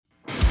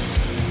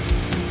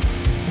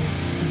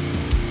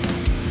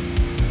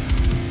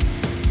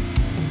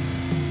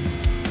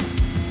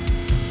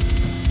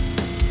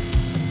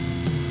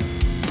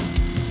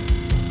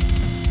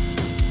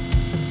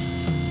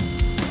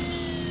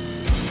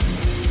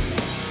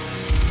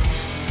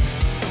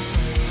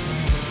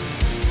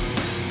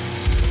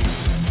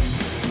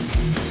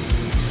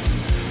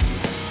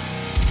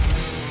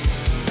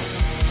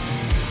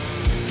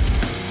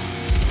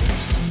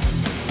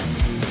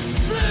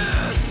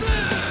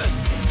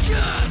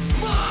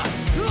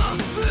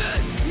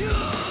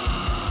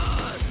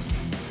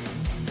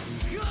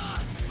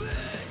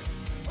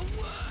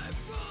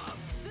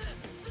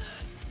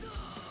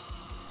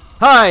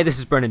Hi, this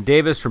is Brendan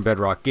Davis from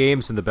Bedrock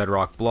Games and the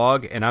Bedrock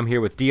blog, and I'm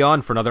here with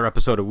Dion for another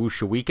episode of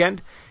Wuxia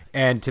Weekend.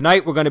 And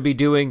tonight we're going to be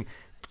doing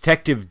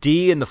Detective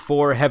D and the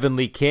Four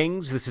Heavenly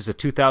Kings. This is a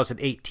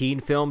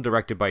 2018 film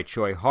directed by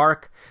Choi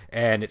Hark,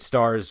 and it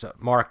stars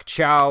Mark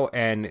Chow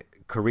and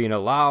Karina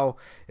Lau,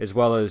 as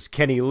well as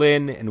Kenny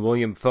Lin and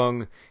William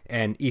Fung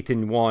and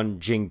Ethan Wan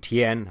Jing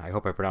Tien, I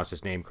hope I pronounced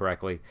his name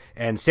correctly,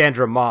 and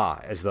Sandra Ma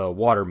as the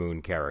Water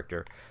Moon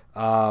character.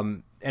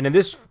 And in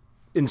this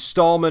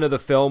installment of the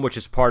film, which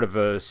is part of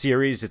a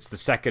series, it's the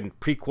second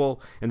prequel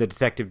in the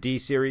Detective D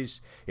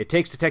series. It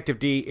takes Detective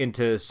D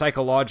into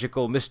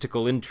psychological,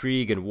 mystical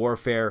intrigue and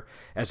warfare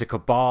as a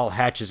cabal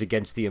hatches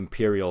against the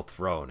Imperial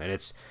throne. And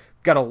it's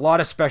got a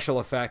lot of special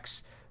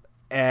effects,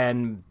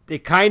 and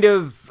it kind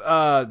of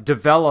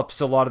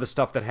develops a lot of the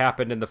stuff that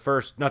happened in the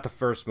first, not the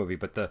first movie,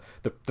 but the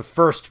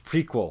first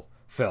prequel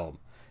film,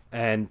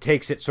 and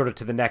takes it sort of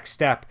to the next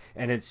step.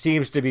 And it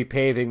seems to be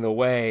paving the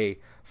way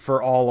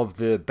for all of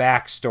the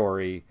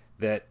backstory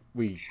that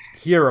we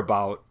hear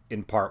about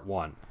in part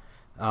one.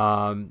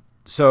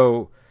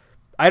 So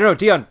I don't know,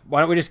 Dion,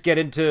 why don't we just get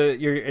into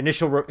your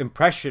initial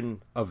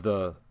impression of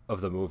the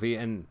movie,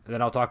 and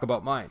then I'll talk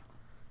about mine.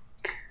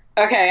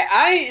 Okay,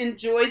 I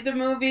enjoyed the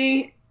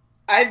movie.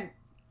 I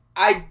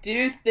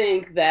do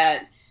think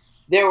that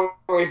there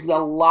was a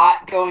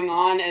lot going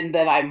on and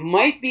that I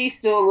might be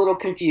still a little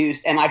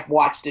confused, and I've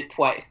watched it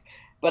twice.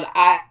 But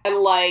I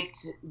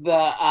liked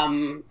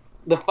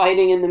the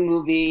fighting in the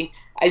movie.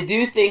 I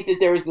do think that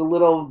there was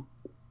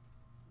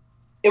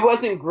it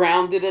wasn't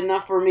grounded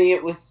enough for me.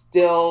 It was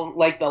still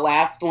like the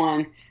last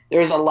one. There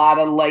was a lot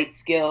of light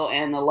skill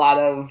and a lot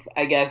of,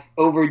 I guess,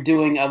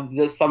 overdoing of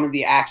some of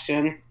the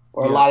action,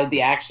 or a lot of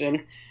the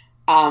action.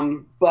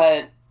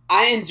 But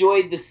I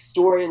enjoyed the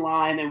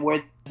storyline and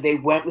where they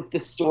went with the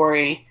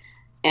story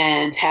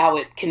and how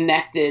it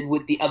connected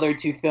with the other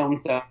two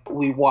films that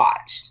we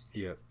watched.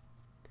 Yeah.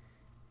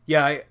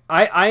 Yeah,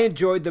 I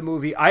enjoyed the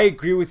movie. I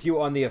agree with you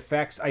on the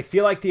effects. I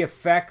feel like the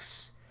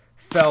effects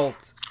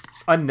felt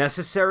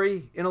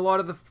unnecessary in a lot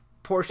of the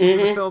portions of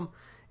the film.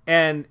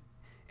 And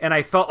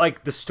I felt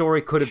like the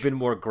story could have been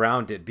more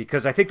grounded,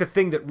 because I think the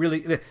thing that really,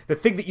 the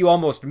thing that you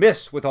almost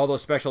miss with all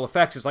those special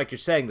effects is, like you're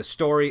saying, the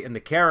story and the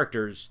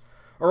characters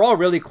are all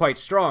really quite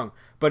strong,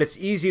 but it's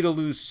easy to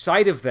lose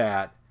sight of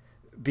that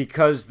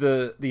because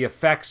the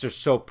effects are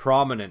so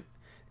prominent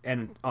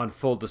and on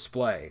full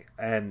display.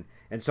 And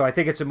so I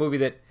think it's a movie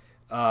that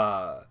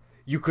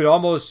you could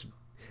almost,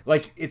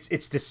 like,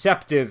 it's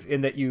deceptive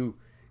in that you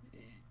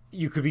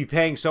could be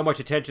paying so much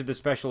attention to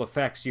special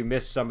effects, you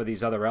miss some of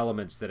these other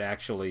elements that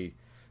actually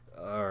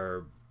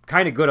are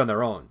kind of good on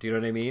their own. Do you know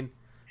what I mean?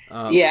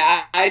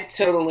 Yeah, I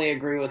totally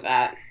agree with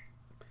that.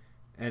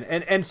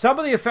 And some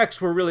of the effects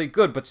were really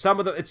good, but some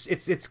of the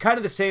it's kind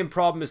of the same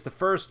problem as the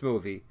first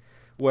movie,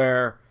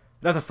 where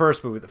not the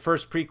first movie, the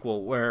first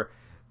prequel, where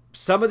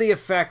some of the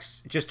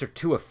effects just are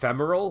too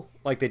ephemeral.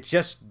 Like they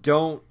just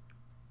don't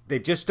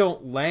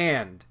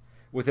land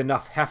with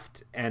enough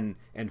heft and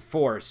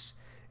force.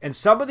 And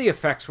some of the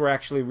effects were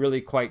actually really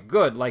quite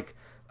good. Like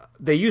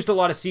they used a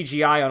lot of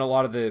CGI on a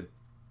lot of the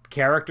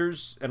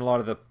characters and a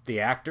lot of the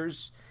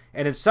actors.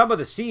 And in some of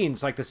the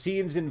scenes, like the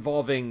scenes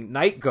involving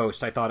Night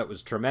Ghost, I thought it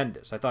was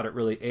tremendous. I thought it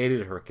really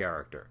aided her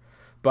character.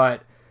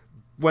 But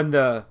when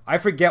I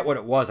forget what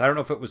it was. I don't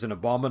know if it was an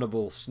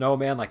abominable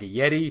snowman like a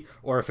Yeti,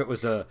 or if it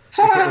was an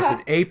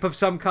ape of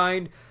some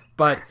kind.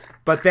 But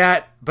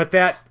that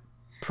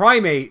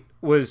primate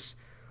was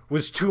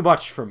too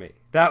much for me.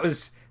 That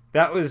was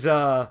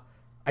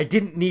I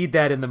didn't need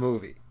that in the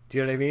movie. Do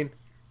you know what I mean?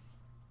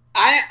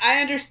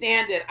 I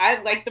understand it.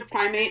 I liked the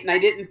primate, and I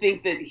didn't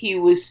think that he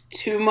was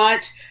too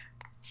much.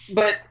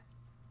 But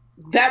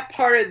that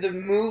part of the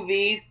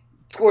movie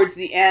towards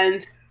the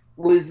end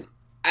was,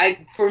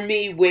 for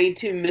me, way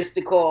too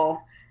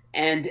mystical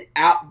and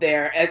out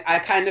there. I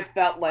kind of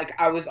felt like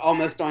I was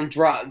almost on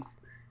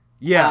drugs.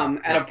 Yeah.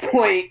 At a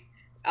point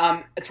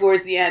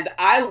towards the end,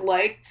 I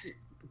liked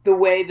the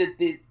way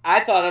that I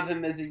thought of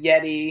him as a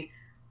Yeti,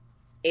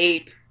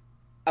 ape,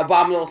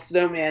 abominable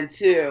snowman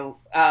too.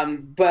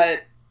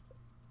 But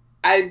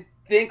I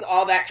think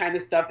all that kind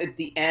of stuff at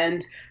the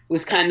end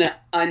was kind of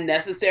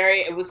unnecessary.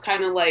 It was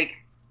kind of like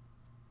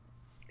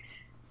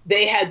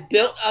they had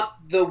built up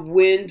the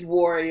Wind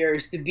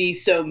Warriors to be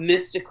so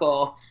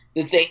mystical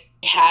that they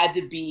had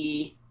to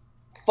be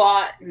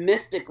fought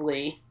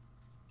mystically,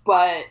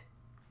 but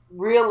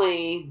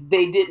really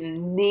they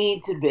didn't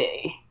need to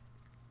be.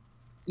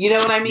 You know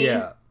what I mean?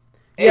 Yeah.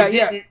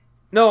 Yeah.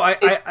 No, it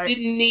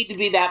didn't need to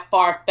be that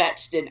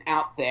far-fetched and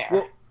out there.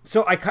 Well,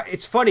 so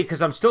it's funny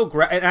because I'm still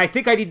and I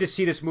think I need to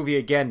see this movie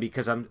again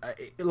because I'm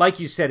like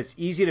you said, it's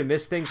easy to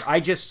miss things. I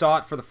just saw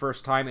it for the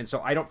first time, and so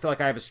I don't feel like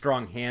I have a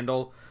strong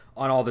handle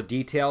on all the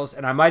details,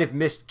 and I might have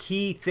missed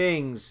key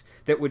things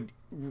that would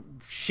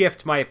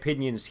shift my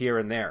opinions here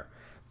and there.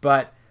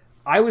 But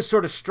I was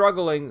sort of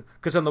struggling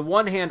because on the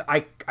one hand,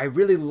 I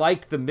really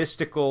liked the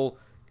mystical.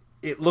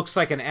 It looks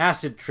like an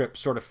acid trip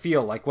sort of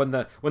feel, like when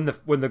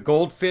the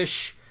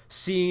goldfish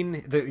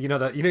scene,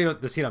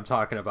 the scene I'm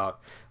talking about.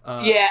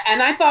 Yeah,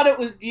 and I thought it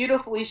was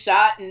beautifully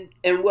shot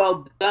and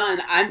well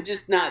done. I'm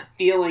just not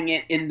feeling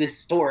it in this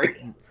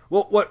story.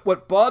 Well,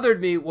 what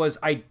bothered me was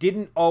I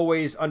didn't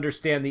always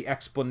understand the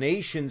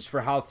explanations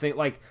for how things,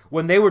 like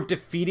when they were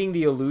defeating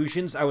the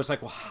illusions, I was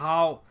like, well,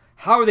 how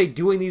are they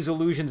doing these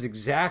illusions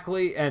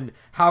exactly, and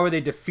how are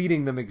they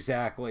defeating them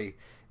exactly?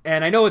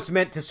 And I know it's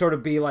meant to sort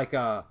of be like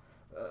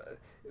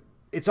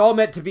it's all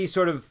meant to be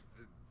sort of,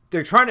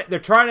 they're trying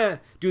to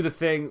do the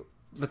thing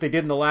that they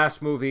did in the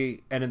last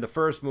movie and in the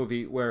first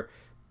movie where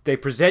they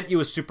present you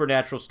with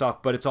supernatural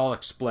stuff, but it's all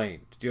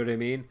explained. Do you know what I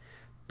mean?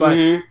 But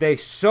they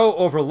so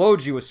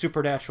overload you with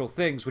supernatural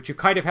things, which you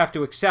kind of have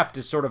to accept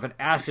as sort of an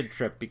acid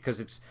trip because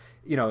it's,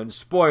 in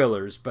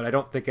spoilers, but I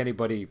don't think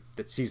anybody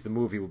that sees the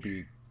movie will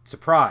be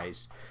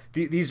surprised.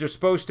 These are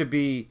supposed to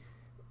be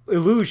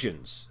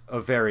illusions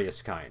of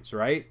various kinds,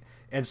 right?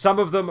 And some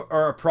of them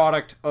are a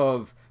product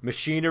of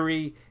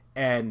machinery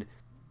and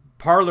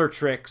parlor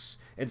tricks,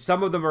 and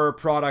some of them are a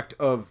product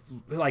of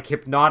like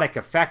hypnotic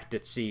effect,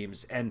 it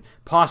seems, and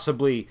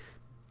possibly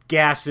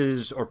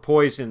gases or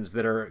poisons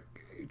that are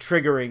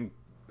triggering,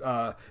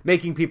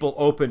 making people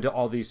open to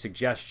all these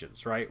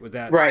suggestions, right? With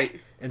that,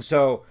 right? And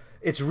so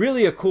it's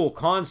really a cool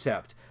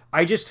concept.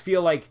 I just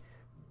feel like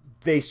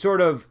they sort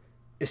of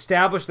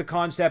establish the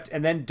concept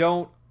and then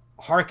don't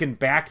harken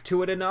back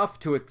to it enough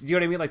to it. Do you know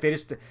what I mean? Like they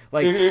just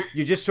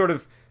you just sort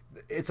of,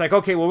 it's like,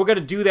 okay, well, we're going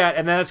to do that,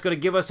 and then it's going to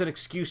give us an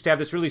excuse to have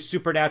this really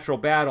supernatural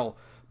battle.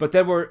 But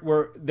then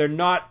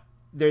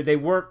they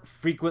weren't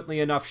frequently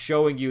enough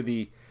showing you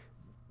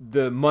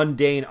the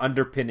mundane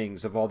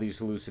underpinnings of all these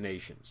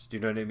hallucinations. Do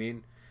you know what I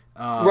mean?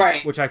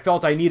 Right. Which I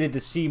felt I needed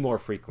to see more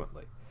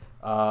frequently.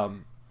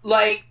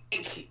 Like,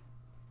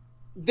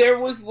 there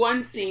was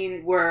one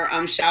scene where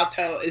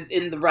Xiao is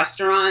in the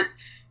restaurant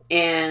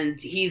and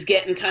he's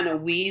getting kind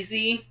of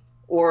wheezy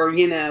or,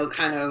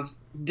 kind of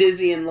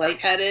dizzy and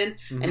lightheaded,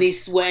 and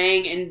he's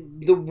swaying,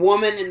 and the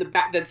woman in the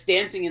back that's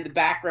dancing in the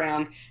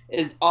background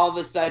is all of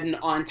a sudden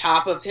on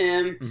top of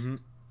him,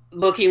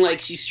 looking like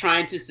she's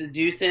trying to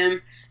seduce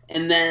him.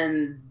 And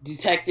then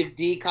Detective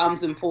D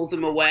comes and pulls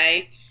him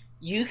away.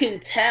 You can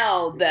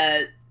tell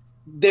that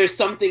there's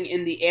something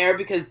in the air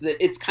because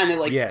it's kind of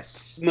like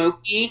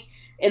smoky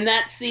in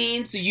that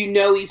scene. So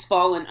he's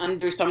fallen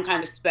under some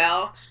kind of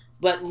spell.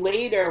 But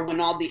later, when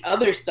all the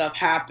other stuff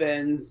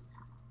happens,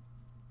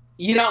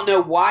 you don't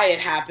know why it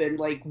happened.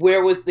 Like,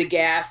 where was the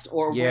gas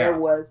or where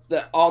was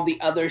all the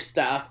other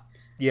stuff?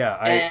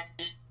 Yeah.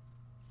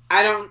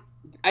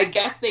 I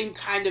guess they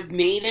kind of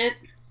made it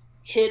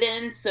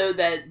hidden so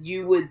that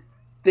you would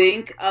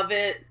think of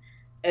it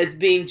as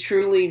being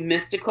truly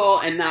mystical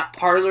and not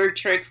parlor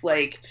tricks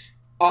like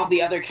all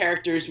the other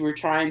characters were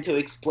trying to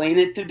explain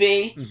it to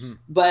be.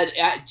 But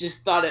I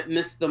just thought it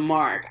missed the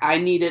mark. I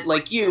needed,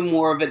 like you,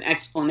 more of an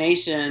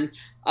explanation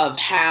of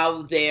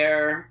how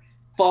they're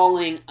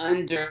falling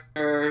under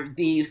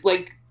these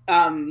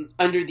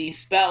under these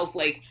spells.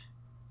 Like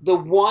the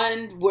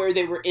one where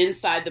they were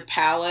inside the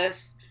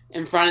palace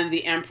in front of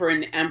the emperor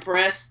and the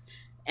empress,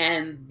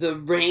 and the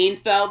rain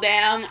fell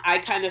down. I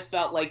kind of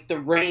felt like the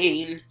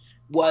rain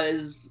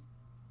was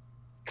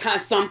kind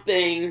of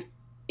something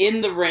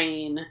in the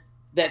rain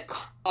that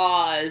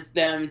caused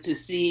them to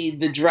see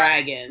the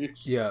dragon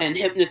and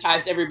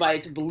hypnotized everybody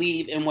to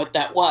believe in what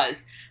that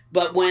was.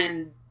 But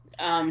when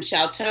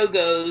Xiao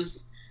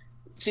goes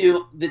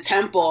to the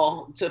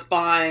temple to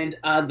find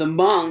the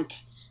monk,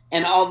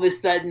 and all of a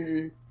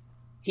sudden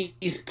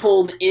he's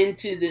pulled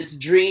into this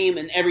dream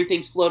and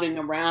everything's floating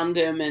around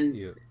him,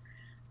 and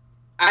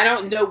I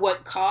don't know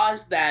what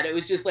caused that. It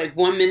was just like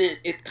 1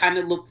 minute it kind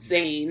of looked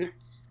sane,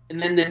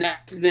 and then the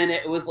next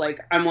minute it was like,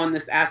 I'm on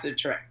this acid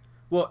trip.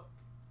 Well,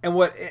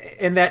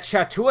 and that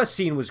Chatua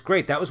scene was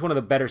great. That was one of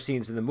the better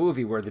scenes in the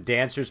movie, where the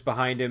dancer's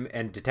behind him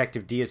and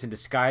Detective D is in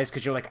disguise,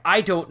 because you're like,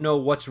 I don't know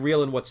what's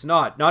real and what's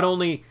not. Not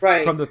only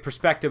from the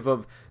perspective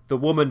of the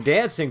woman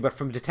dancing, but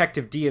from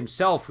Detective D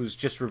himself, who's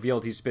just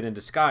revealed he's been in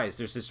disguise.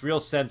 There's this real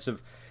sense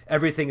of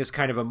everything is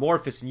kind of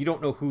amorphous and you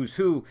don't know who's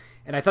who.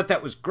 And I thought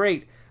that was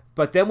great.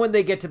 But then when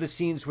they get to the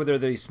scenes where there are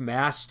these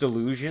mass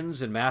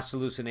delusions and mass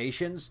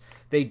hallucinations,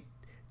 they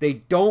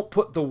don't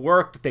put the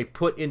work that they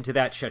put into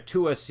that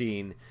Chatua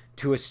scene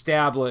to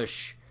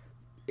establish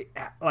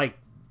like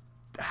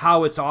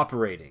how it's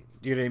operating.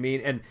 Do you know what I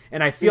mean?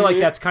 And I feel like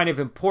that's kind of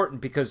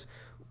important, because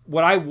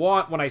what I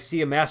want when I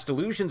see a mass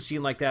delusion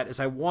scene like that is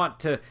I want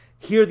to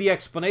hear the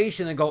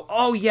explanation and go,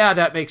 oh yeah,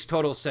 that makes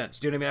total sense.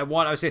 Do you know what I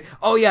mean? I would say,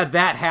 oh yeah,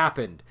 that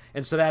happened.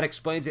 And so that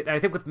explains it. And I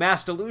think with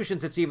mass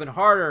delusions, it's even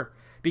harder,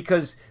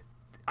 because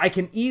I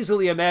can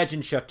easily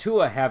imagine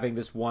Chatua having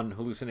this one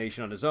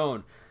hallucination on his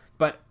own,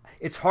 but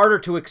it's harder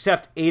to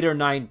accept 8 or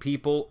 9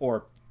 people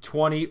or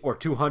 20 or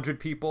 200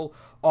 people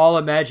all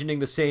imagining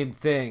the same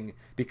thing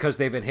because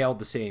they've inhaled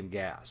the same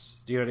gas.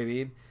 Do you know what I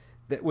mean?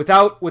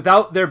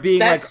 Without there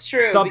being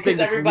something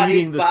that's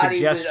leading the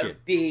suggestion.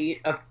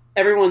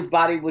 Everyone's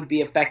body would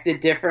be affected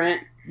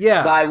different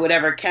by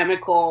whatever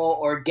chemical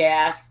or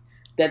gas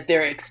that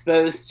they're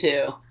exposed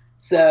to.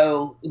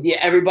 So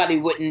everybody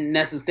wouldn't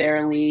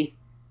necessarily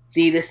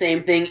see the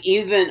same thing.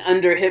 Even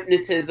under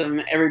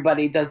hypnotism,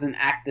 everybody doesn't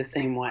act the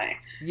same way.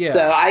 Yeah.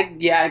 So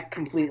I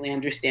completely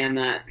understand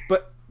that.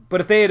 But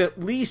if they had at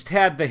least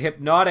had the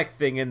hypnotic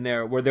thing in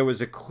there, where there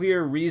was a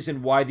clear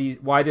reason why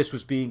this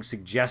was being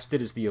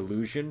suggested as the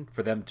illusion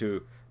for them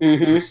to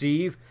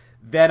perceive,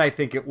 then I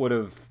think it would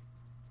have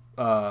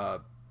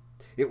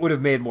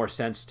made more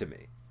sense to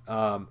me.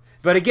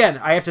 But again,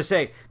 I have to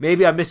say,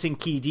 maybe I'm missing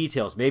key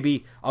details.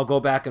 Maybe I'll go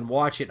back and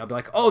watch it and I'll be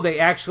like, oh, they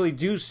actually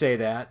do say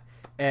that,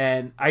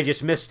 and I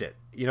just missed it.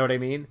 You know what I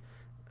mean?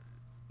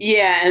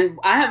 Yeah, and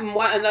I have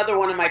another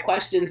one of my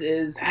questions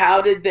is,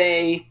 how did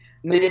they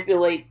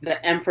manipulate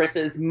the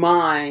Empress's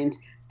mind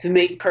to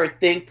make her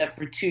think that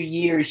for 2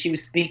 years she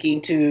was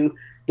speaking to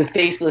the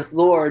Faceless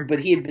Lord, but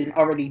he had been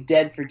already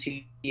dead for 2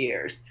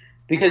 years?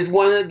 Because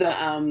one of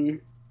the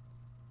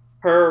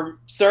her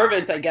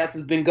servants, I guess,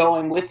 has been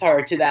going with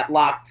her to that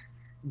locked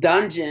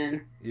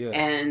dungeon,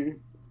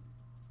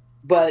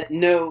 but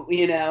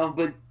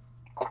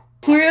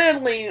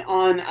clearly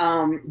on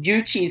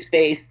Yuichi's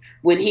face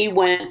when he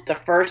went the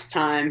first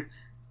time,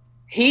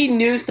 he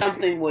knew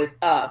something was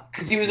up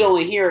because he was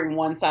only hearing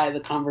one side of the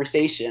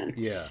conversation.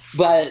 Yeah.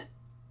 But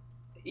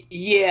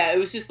yeah, it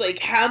was just like,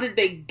 how did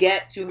they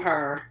get to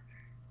her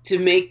to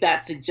make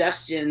that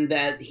suggestion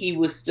that he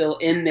was still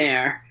in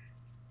there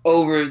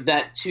over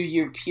that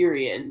 2-year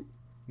period?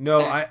 No,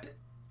 I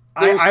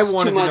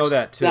wanted to know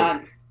that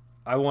too.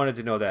 I wanted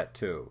to know that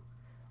too.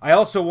 I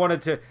also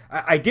wanted to.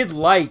 I did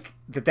like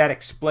that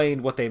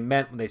explained what they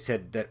meant when they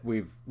said that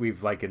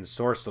we've like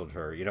ensorcelled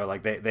her. You know,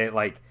 like they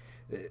like.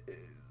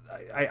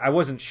 I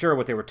wasn't sure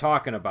what they were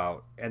talking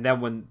about, and then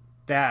when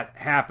that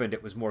happened,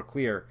 it was more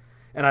clear.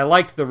 And I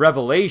liked the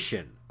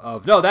revelation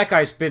of, no, that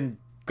guy's been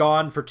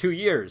gone for 2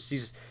 years.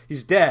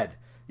 He's dead.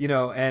 You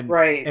know, and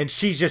right. And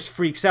she just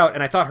freaks out.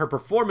 And I thought her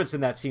performance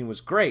in that scene was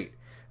great.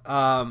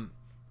 And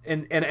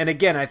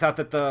again, I thought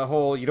that the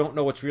whole you don't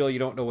know what's real, you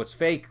don't know what's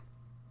fake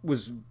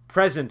was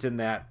present in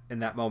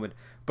that moment.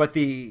 But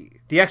the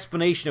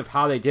explanation of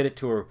how they did it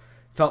to her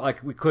felt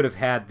like we could have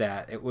had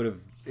that. It would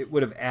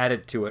have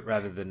added to it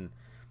rather than,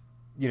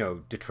 you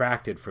know,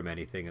 detracted from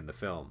anything in the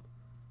film.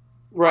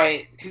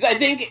 Right. Because I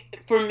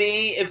think for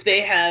me, if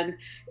they had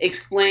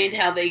explained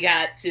how they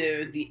got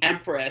to the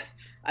Empress,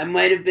 I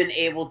might have been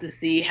able to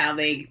see how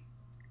they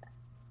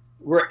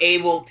were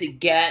able to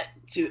get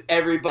to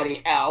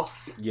everybody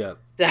else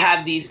to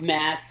have these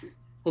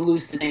mass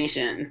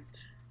hallucinations.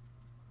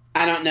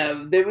 I don't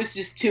know. There was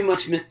just too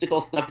much mystical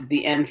stuff at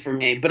the end for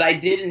me, but I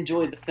did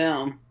enjoy the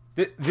film.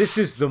 This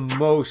is the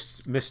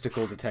most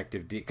mystical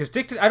Detective D. Because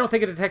I don't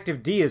think a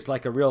Detective D is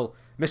like a real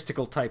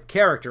mystical type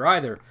character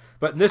either.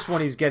 But in this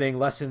one, he's getting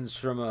lessons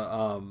from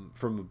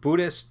a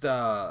Buddhist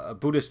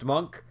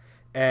monk,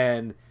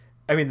 and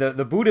I mean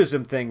the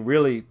Buddhism thing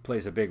really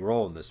plays a big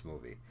role in this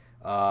movie.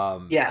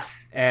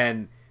 Yes,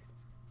 and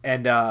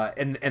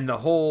the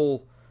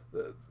whole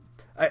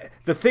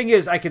the thing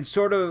is,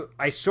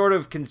 I sort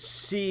of can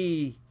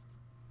see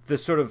the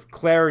sort of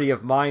clarity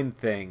of mind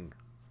thing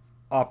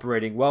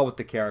operating well with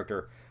the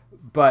character,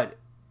 but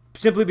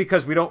simply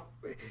because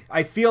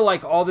I feel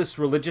like all this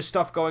religious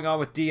stuff going on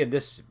with Dee in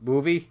this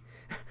movie,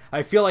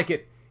 I feel like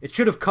it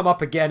should have come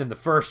up again in the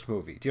first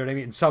movie. Do you know what I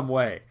mean? In some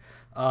way,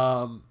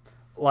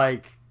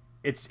 like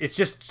it's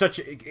just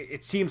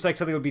it seems like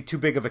something would be too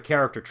big of a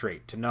character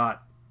trait to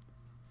not.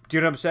 Do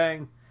you know what I'm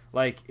saying?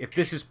 Like, if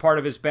this is part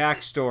of his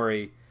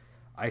backstory,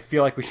 I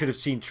feel like we should have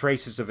seen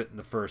traces of it in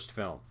the first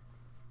film.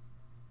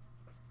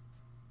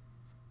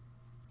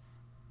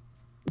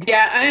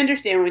 Yeah, I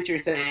understand what you're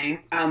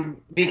saying.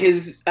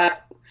 Because,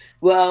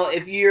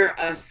 if you're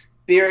a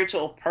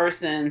spiritual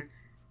person,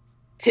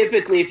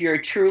 typically if you're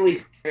a truly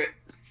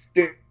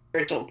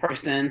spiritual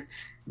person,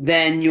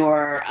 then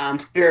your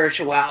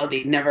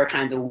spirituality never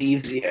kind of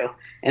leaves you.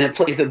 And it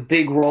plays a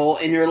big role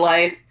in your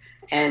life.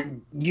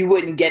 And you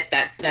wouldn't get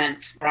that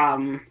sense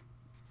from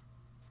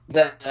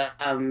the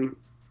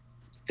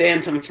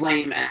Phantom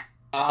Flame at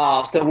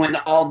all. So when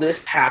all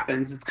this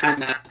happens, it's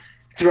kind of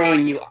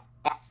throwing you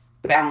off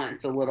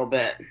balance a little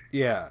bit.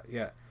 Yeah.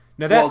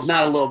 Now that's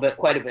not a little bit,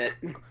 quite a bit.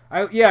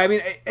 I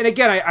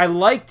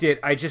liked it.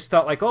 I just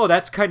thought like, oh,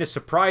 that's kind of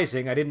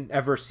surprising. I didn't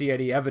ever see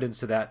any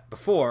evidence of that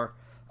before.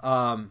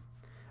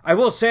 I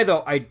will say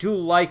though, I do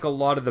like a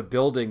lot of the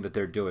building that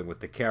they're doing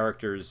with the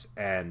characters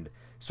and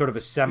sort of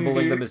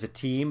assembling them as a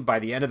team. By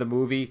the end of the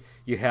movie,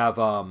 you have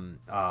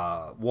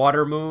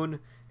Water Moon,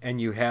 and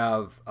you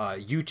have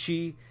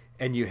Yuichi,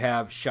 and you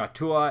have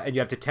Shatua, and you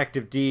have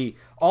Detective D,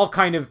 all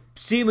kind of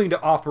seeming to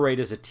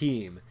operate as a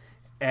team.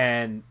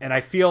 And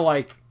I feel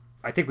like,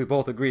 I think we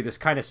both agree, this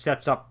kind of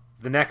sets up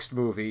the next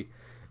movie,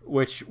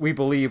 which we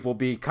believe will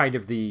be kind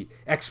of the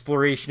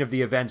exploration of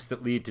the events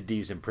that lead to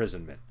Dee's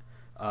imprisonment.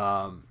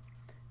 Yeah,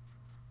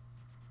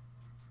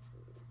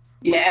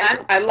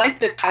 and I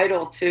like the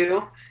title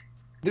too.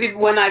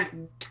 When I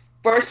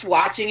first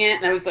watching it,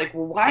 and I was like,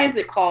 well, why is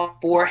it called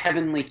Four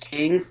Heavenly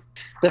Kings?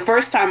 The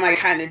first time I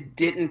kind of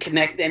didn't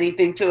connect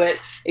anything to it,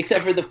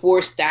 except for the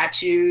 4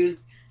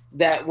 statues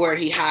where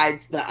he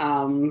hides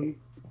the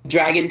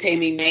dragon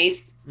taming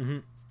mace. Mm-hmm.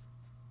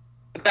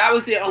 that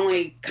was the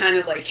only kind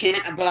of like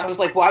hint. But I was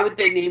like, why would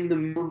they name the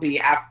movie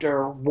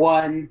after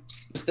one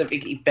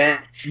specific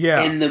event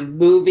in the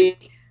movie?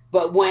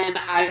 But when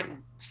I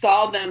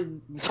saw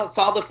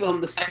the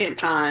film the second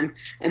time,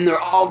 and they're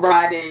all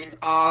riding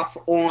off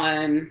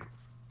on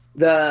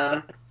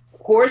the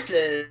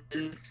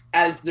horses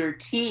as their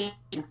team,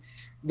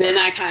 then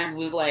I kind of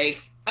was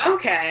like,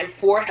 okay,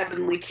 4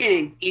 heavenly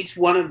kings. Each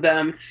one of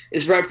them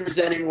is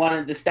representing one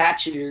of the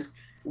statues,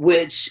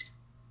 which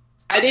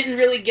I didn't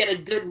really get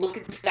a good look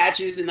at the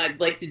statues, and I'd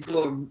like to do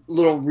a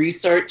little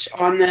research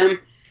on them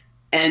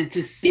and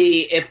to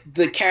see if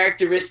the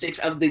characteristics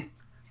of the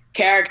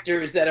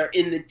characters that are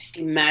in the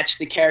team match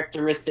the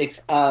characteristics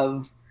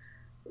of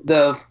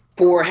the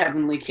 4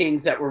 heavenly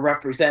kings that were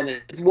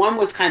represented. One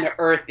was kind of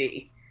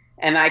earthy,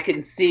 and I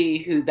can see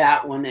who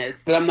that one is,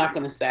 but I'm not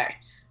going to say.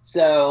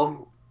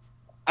 So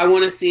I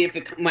want to see if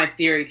my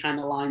theory kind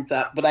of lines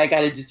up, but I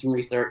got to do some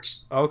research.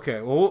 Okay,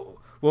 well,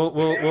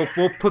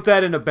 we'll put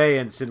that in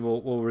abeyance, and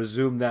we'll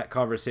resume that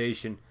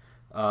conversation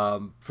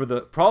for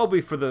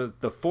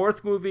the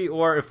fourth movie,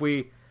 or if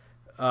we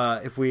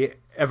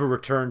ever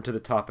return to the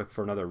topic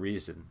for another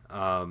reason.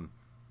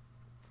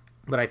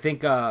 But I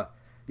think I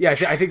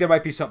think there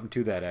might be something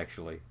to that,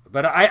 actually.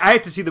 But I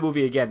have to see the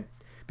movie again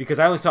because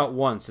I only saw it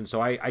once, and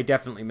so I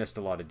definitely missed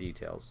a lot of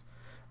details.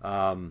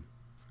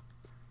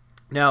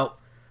 Now,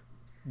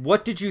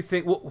 what did you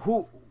think?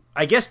 Who?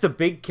 I guess the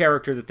big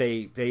character that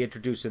they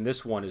introduced in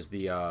this one is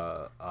the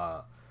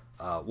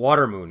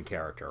Watermoon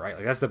character, right?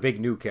 Like that's the big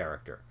new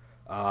character.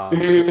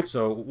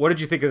 So what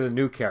did you think of the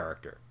new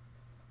character?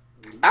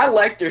 I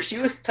liked her. She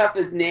was tough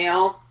as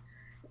nails,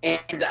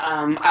 and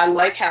I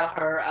like how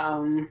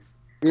her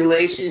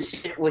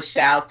relationship with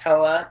Shao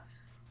Toa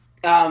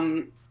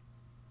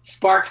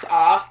sparks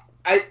off.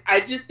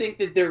 I just think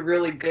that they're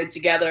really good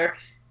together,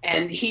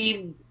 and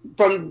he,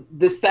 from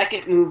the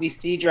second movie,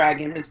 Sea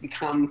Dragon, has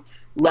become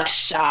less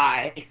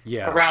shy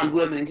around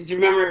women. Because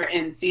remember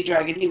in Sea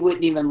Dragon, he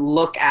wouldn't even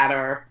look at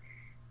her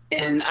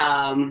in,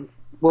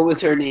 what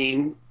was her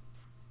name?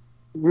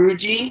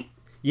 Ruji?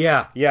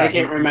 Yeah. I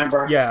can't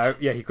remember. Yeah,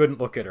 he couldn't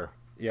look at her.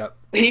 Yep.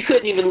 He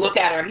couldn't even look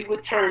at her. He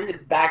would turn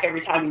his back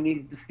every time he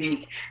needed to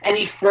speak. And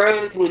he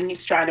froze when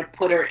he's trying to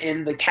put her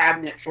in the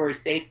cabinet for her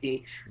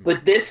safety.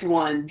 But this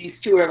one, these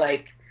two are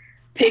like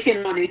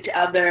picking on each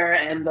other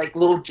and like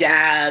little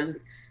jabs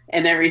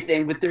and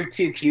everything, but they're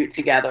too cute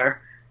together.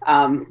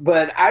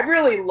 But I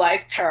really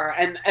liked her.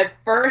 And at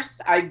first,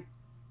 I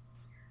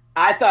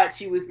thought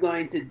she was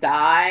going to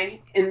die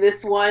in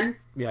this one.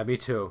 Yeah, me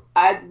too.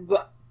 And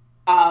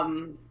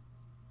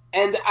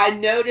I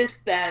noticed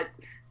that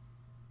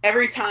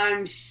every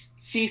time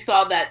she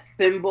saw that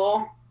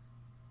symbol,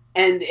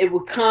 and it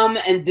would come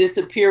and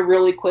disappear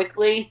really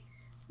quickly,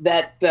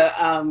 that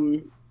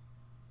the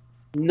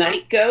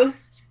Night Ghost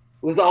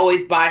was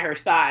always by her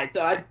side.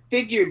 So I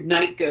figured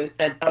Night Ghost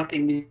had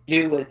something to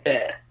do with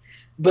this.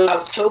 But I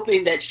was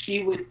hoping that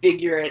she would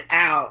figure it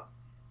out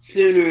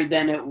sooner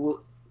than it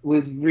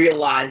was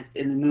realized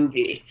in the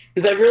movie.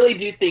 Because I really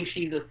do think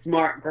she's a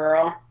smart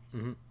girl.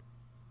 Mm-hmm.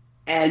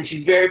 And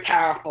she's very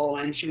powerful,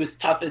 and she was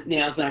tough as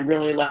nails, and I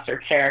really loved her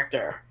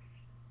character.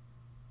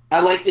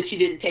 I liked that she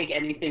didn't take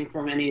anything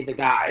from any of the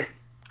guys.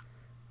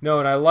 No,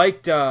 and I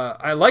liked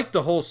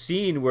the whole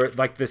scene where,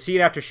 like, the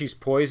scene after she's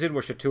poisoned,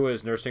 where Shatua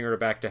is nursing her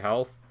back to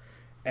health,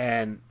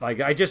 and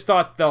like I just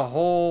thought the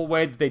whole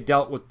way that they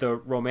dealt with the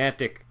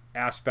romantic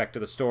aspect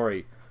of the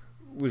story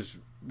was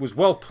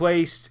well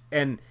placed,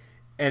 and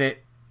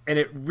it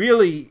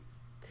really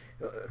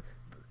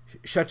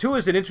Shatua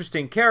is an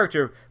interesting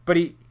character, but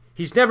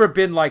he's never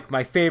been like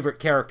my favorite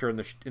character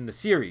in the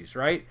series,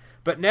 right?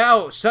 But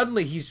now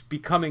suddenly he's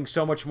becoming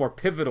so much more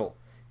pivotal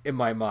in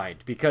my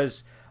mind,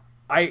 because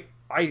I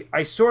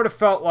sort of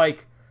felt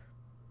like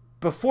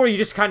before you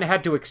just kind of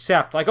had to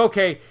accept, like,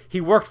 okay, he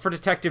worked for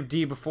Detective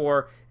D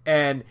before,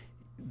 and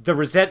the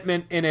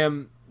resentment in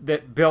him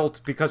that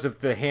built because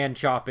of the hand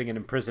chopping and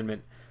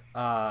imprisonment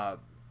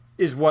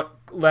is what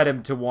led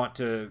him to want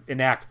to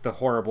enact the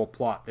horrible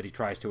plot that he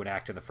tries to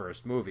enact in the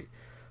first movie.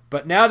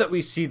 But now that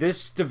we see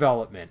this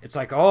development, it's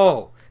like,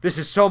 oh, this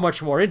is so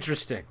much more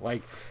interesting.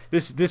 Like,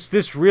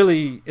 this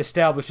really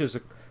establishes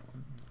a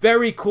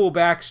very cool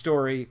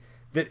backstory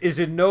that is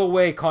in no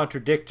way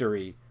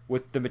contradictory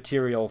with the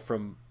material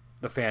from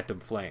the Phantom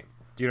Flame.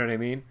 Do you know what I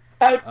mean?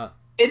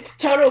 It's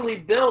totally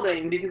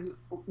building because,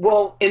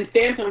 well, in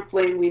Phantom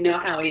Flame, we know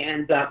how he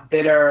ends up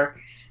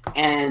bitter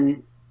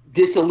and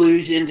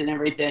disillusioned and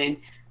everything.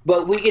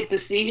 But we get to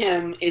see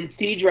him in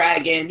Sea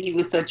Dragon. He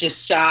was such a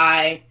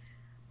shy,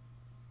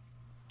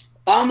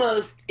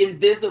 almost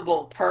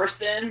invisible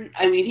person.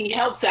 I mean, he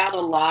helps out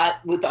a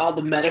lot with all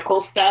the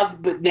medical stuff,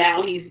 but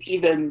now he's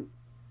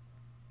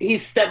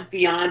stepped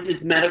beyond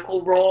his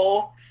medical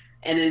role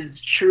and is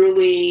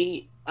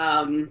truly,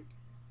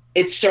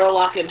 it's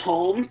Sherlock and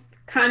Holmes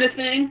kind of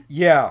thing.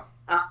 Yeah.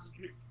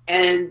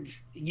 And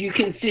you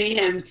can see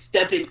him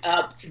stepping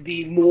up to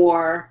be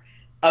more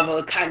of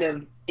a kind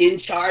of in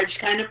charge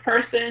kind of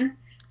person.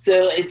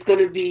 So it's going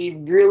to be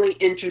really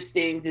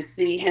interesting to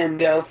see him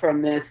go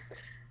from this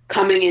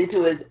coming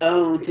into his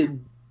own to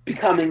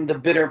becoming the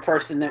bitter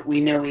person that we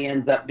know he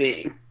ends up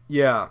being.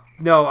 Yeah.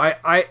 No,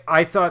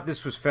 I thought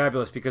this was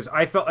fabulous because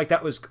I felt like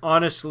that was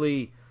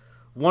honestly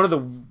one of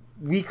the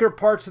weaker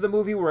parts of the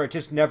movie where I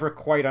just never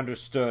quite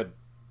understood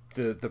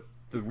the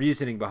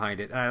reasoning behind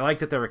it. And I like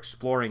that they're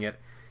exploring it.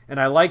 And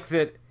I like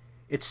that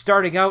it's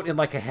starting out in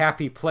like a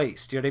happy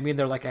place. Do you know what I mean?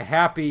 They're like a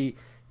happy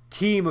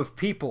team of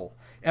people.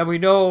 And we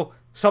know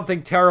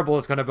something terrible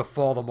is going to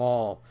befall them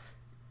all.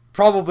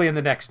 Probably in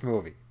the next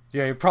movie.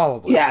 Yeah,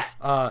 probably.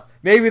 Yeah.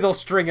 Maybe they'll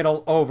string it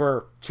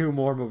over 2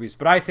 more movies,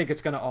 but I think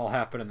it's going to all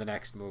happen in the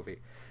next movie.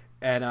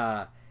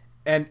 And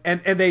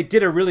they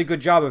did a really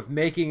good job of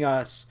making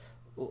us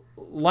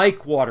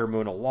like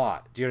Watermoon a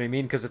lot. Do you know what I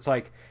mean? Because it's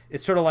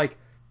sort of like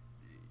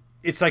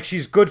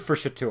she's good for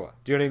Chatua.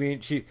 Do you know what I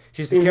mean?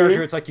 She's a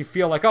character. It's like you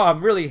feel like, oh,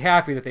 I'm really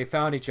happy that they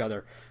found each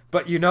other,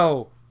 but you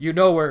know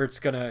where it's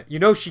gonna. You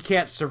know she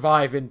can't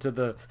survive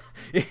into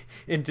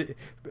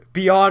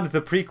beyond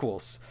the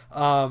prequels.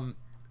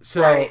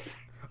 So right.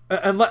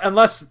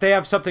 Unless they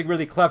have something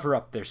really clever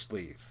up their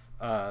sleeve.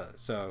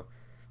 So,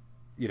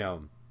 you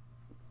know.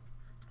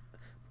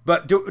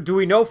 But do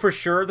we know for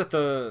sure that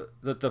the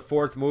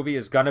 4th movie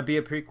is gonna be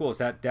a prequel? Is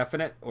that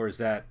definite, or is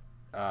that?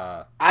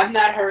 I've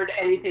not heard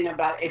anything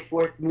about a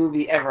 4th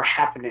movie ever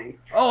happening.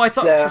 Oh, I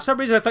thought for some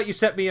reason I thought you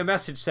sent me a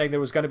message saying there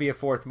was going to be a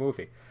 4th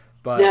movie.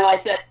 But no,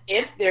 I said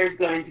if there's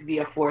going to be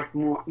a 4th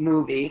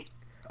movie.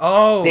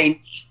 Oh, they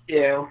need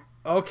to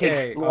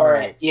explore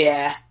it.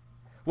 Yeah.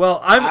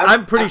 Well,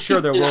 I'm pretty sure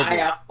there will be.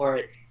 Out for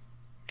it.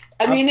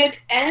 I mean, it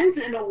ends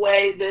in a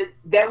way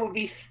that would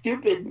be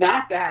stupid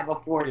not to have a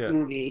 4th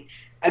movie.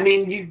 I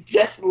mean, you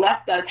just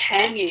left us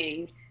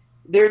hanging.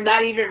 They're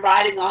not even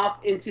riding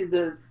off into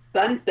the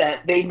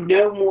sunset. They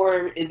know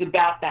more is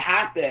about to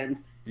happen.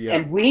 Yeah.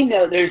 And we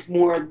know there's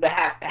more that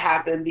has to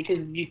happen because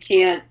you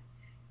can't.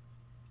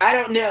 I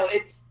don't know.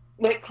 It's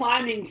like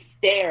climbing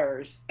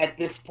stairs at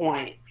this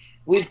point.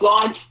 We've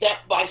gone step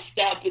by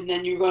step, and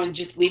then you're going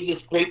to just leave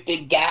this great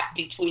big gap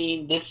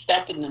between this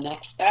step and the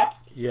next step.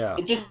 Yeah.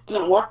 It just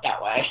doesn't work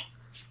that way.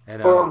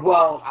 And,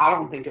 well, I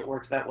don't think it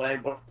works that way,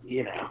 but,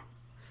 you know.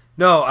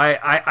 No,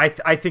 I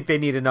think they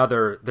need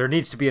there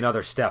needs to be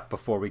another step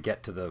before we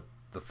get to the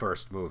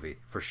first movie,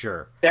 for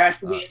sure. There has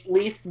to be at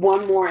least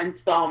one more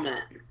installment.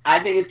 I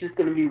think it's just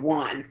going to be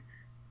one,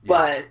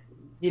 but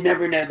you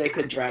never know, they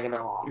could drag it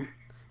along.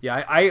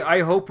 Yeah, I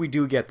hope we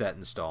do get that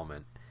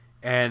installment.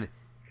 And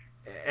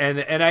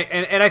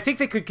I think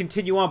they could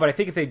continue on, but I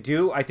think if they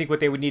do, I think what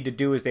they would need to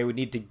do is they would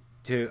need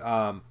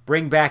to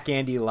bring back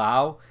Andy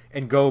Lau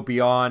and go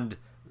beyond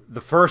the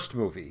first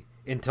movie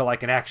into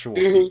like an actual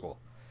sequel.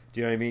 Do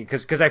you know what I mean?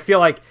 Because I feel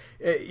like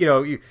it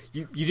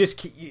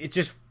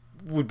just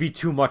would be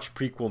too much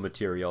prequel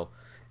material,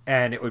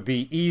 and it would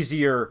be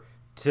easier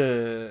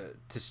to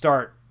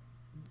start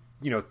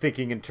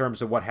thinking in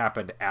terms of what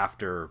happened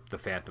after the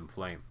Phantom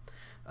Flame.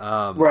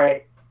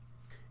 Right.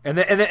 And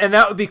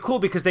that would be cool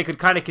because they could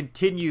kind of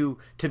continue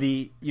to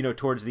the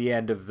towards the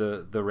end of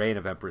the reign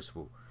of Empress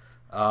Wu.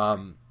 Yeah,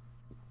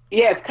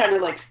 it's kind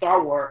of like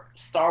Star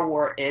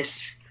Wars-ish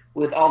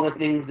with all the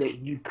things that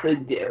you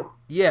could do.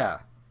 Yeah.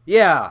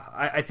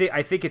 I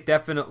think it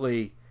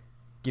definitely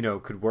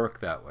could work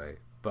that way.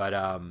 But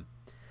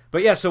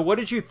yeah. So what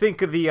did you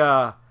think of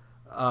the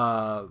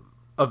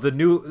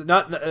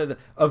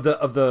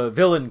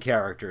villain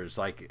characters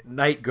like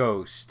Night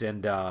Ghost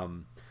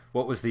and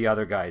what was the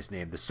other guy's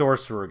name? The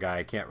sorcerer guy.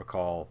 I can't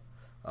recall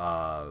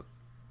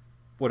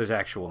what his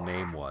actual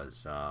name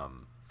was.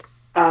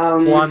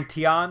 Huan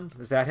Tian?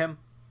 Is that him?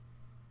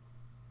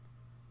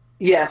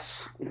 Yes,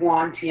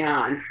 Huan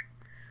Tian.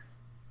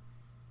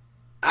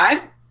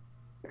 I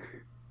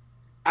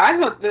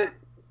thought that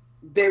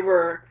they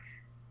were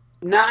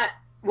not...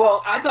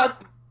 Well, I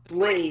thought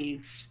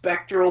Blade,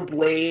 Spectral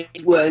Blade,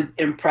 was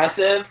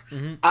impressive.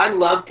 Mm-hmm. I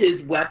loved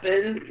his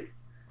weapons.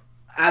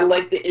 I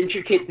like the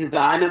intricate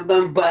design of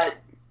them, but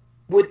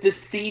with the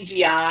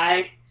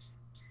CGI,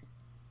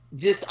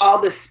 just all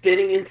the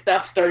spinning and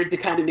stuff started to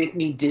kind of make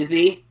me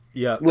dizzy.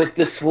 Yeah. With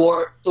the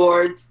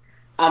swords.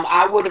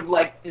 I would have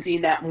liked to see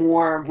that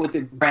more with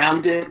the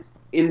grounded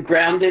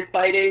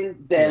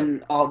fighting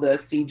than all the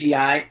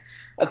CGI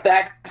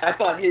effects. I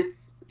thought his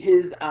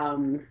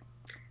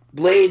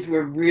blades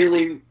were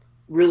really,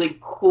 really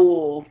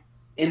cool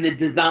in the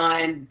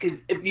design, because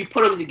if you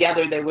put them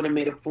together, they would have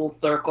made a full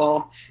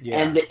circle. Yeah.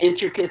 And the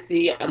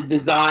intricacy of the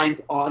designs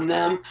on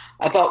them,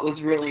 I thought was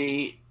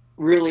really,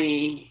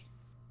 really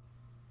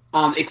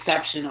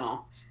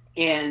exceptional.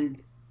 And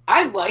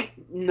I liked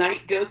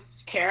Night Ghost's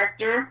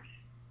character.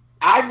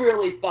 I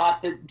really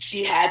thought that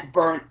she had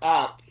burnt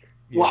up.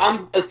 Yeah. Well,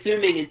 I'm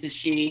assuming it's a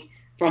she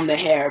from the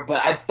hair, but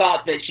I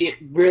thought that she had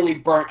really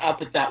burnt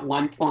up at that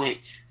one point.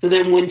 So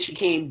then when she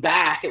came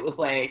back, it was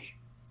like,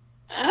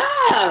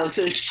 oh,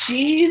 so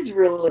she's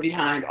really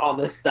behind all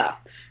this stuff.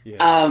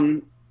 Yeah.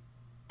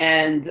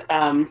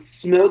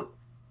 Smoke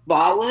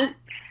Violent,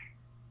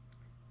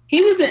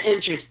 he was an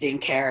interesting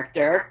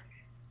character.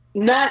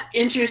 Not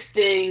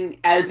interesting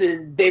as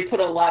in they put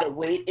a lot of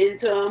weight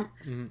into them.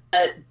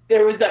 Mm-hmm.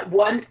 There was that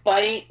one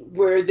fight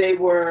where they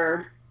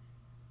were,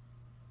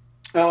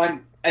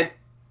 I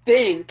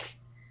think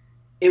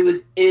it was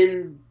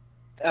in,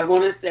 I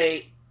want to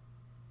say,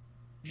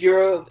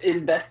 Bureau of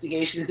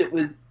Investigations. It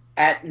was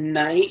at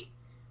night,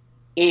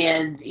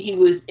 and he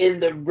was in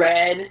the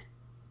red,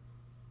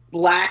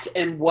 black,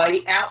 and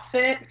white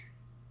outfit.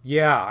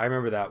 Yeah, I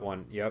remember that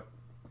one. Yep.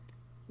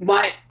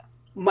 My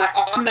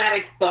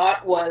automatic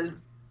thought was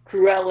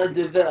Cruella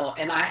de Vil,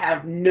 and I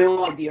have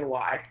no idea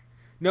why.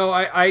 No,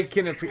 I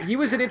can. He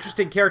was an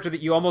interesting character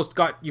that you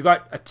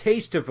got a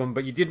taste of him,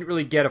 but you didn't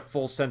really get a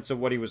full sense of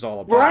what he was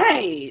all about.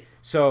 Right.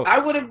 So I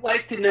would have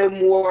liked to know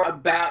more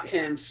about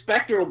him.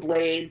 Spectral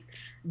Blade,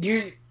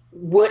 you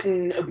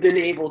wouldn't have been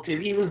able to.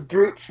 He was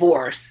brute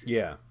force.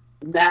 Yeah.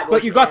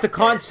 But you got the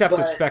concept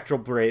of Spectral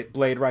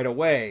Blade right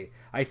away.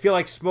 I feel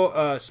like Smoke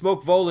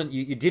Volant,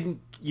 you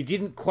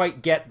didn't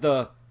quite get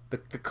the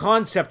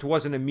concept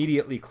wasn't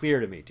immediately clear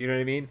to me. Do you know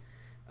what I mean?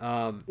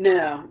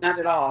 No, not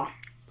at all.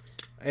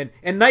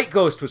 And Night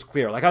Ghost was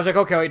clear. Like I was like,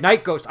 okay, wait,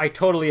 Night Ghost, I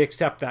totally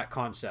accept that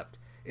concept.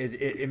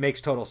 It makes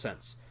total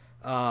sense.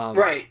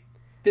 Right,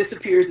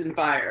 disappears in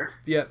fire.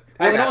 Yeah,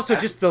 and also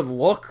just the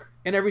look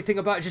and everything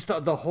about it, just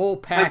the whole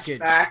package.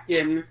 Back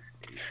in.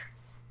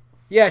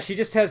 Yeah, she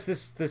just has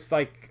this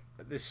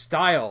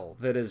style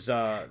that is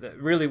that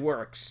really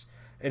works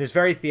and is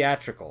very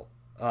theatrical.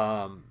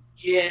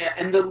 Yeah,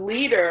 and the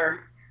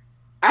leader,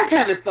 I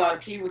kind of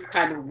thought he was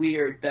kind of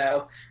weird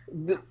though.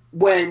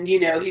 When he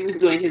was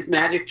doing his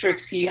magic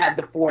tricks, he had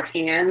the four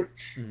hands,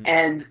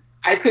 and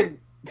I could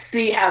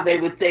see how they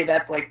would say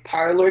that's like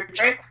parlor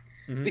tricks,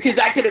 because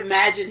I could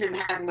imagine him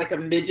having like a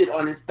midget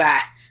on his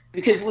back.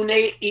 Because when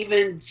they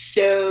even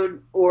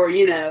showed, or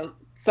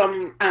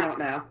some, I don't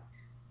know,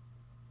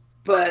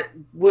 but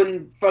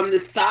when from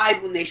the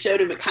side when they showed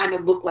him, it kind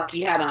of looked like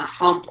he had a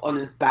hump on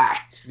his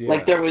back,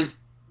 like there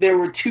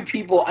were two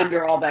people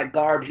under all that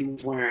garb he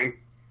was wearing.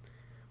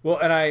 Well,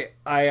 and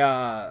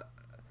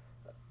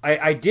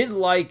I did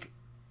like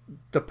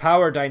the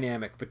power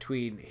dynamic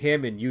between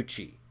him and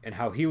Yuchi, and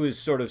how he was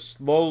sort of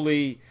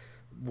slowly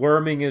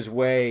worming his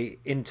way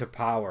into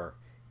power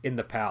in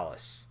the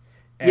palace,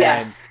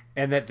 and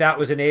that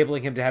was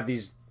enabling him to have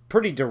these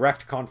pretty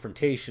direct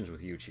confrontations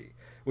with Yuchi,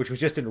 which was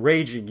just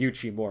enraging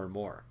Yuchi more and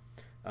more.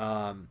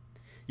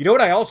 You know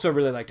what I also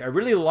really liked? I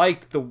really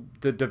liked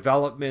the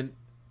development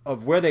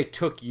of where they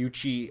took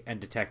Yuchi and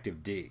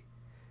Detective D.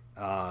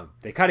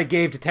 They kind of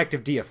gave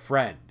Detective D a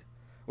friend,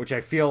 which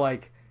I feel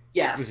like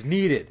was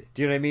needed.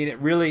 Do you know what I mean? It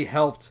really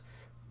helped.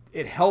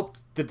 It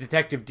helped the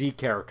Detective D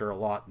character a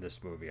lot in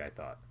this movie, I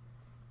thought.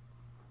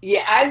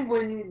 Yeah,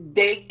 when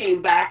they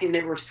came back and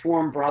they were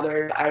sworn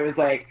brothers, I was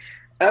like,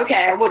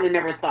 okay, I would have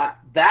never thought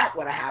that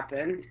would have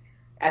happened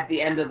at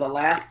the end of the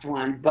last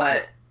one,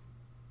 but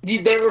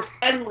they were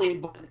friendly,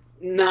 but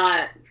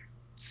not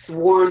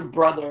sworn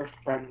brother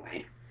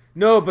friendly.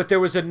 No, but there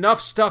was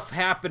enough stuff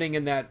happening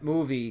in that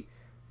movie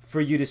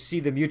for you to see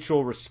the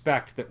mutual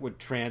respect that would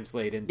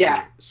translate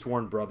into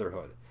sworn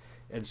brotherhood.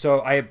 And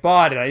so I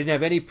bought it. I didn't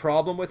have any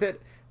problem with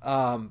it.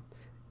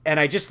 And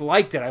I just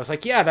liked it. I was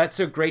like, yeah, that's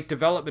a great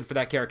development for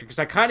that character. Because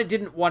I kind of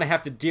didn't want to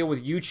have to deal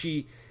with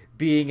Yuchi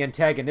being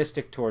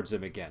antagonistic towards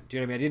him again. Do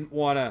you know what I mean? I didn't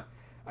want to...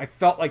 I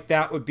felt like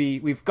that would be...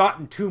 We've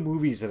gotten 2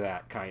 movies of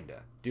that, kind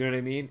of. Do you know what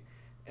I mean?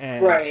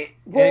 And, right.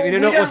 Well, and I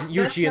know it wasn't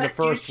Yuchi in the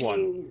first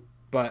one.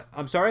 But,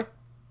 I'm sorry?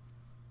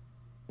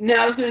 No,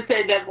 I was going to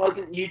say that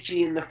wasn't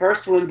Yuchi in the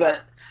first one,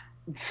 but...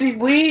 See,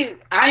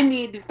 I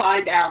need to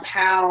find out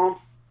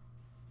how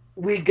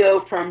we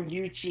go from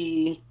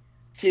Yuchi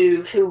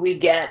to who we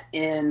get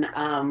in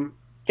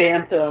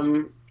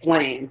Phantom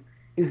Flame.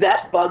 Because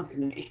that bugs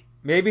me.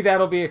 Maybe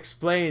that'll be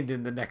explained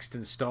in the next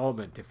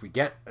installment, if we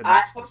get a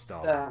next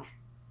installment.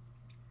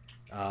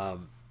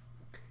 So.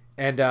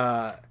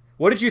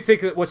 What did you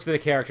think? What's the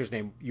character's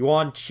name?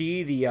 Yuan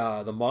Chi,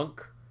 the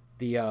monk,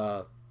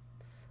 the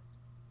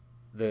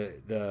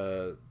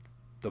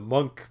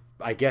monk,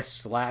 I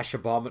guess, /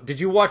 abomination. Did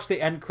you watch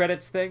the end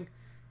credits thing?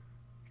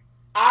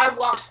 I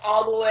watched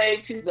all the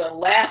way to the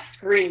last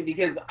screen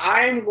because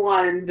I'm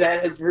one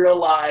that has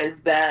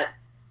realized that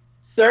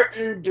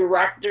certain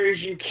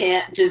directors you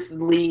can't just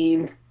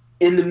leave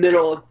in the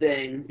middle of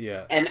things.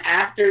 Yeah. And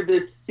after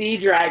the Sea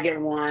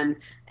Dragon one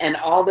and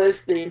all those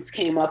things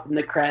came up in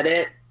the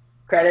credits,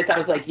 I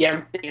was like, yeah,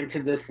 I'm sticking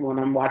to this one.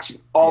 I'm watching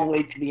all the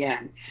way to the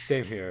end.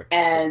 Same here.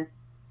 And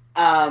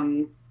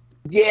him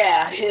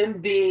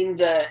being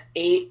the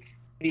 8th to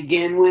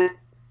begin with,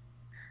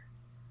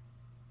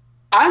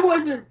 I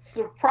wasn't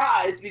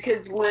surprised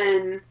because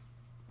when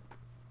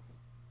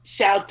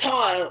Xiao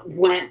Ta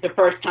went the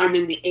first time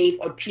and the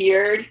 8th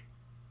appeared,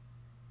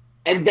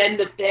 and then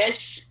the fish,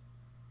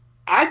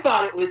 I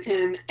thought it was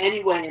him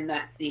anyway in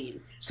that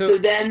scene. So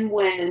then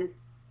when...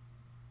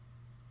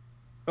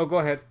 Oh, go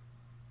ahead.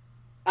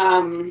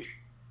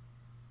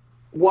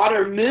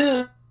 Water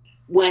Moon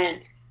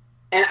went,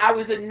 and I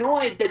was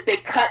annoyed that they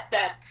cut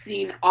that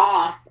scene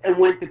off and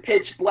went to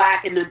pitch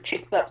black and then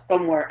picked up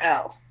somewhere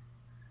else.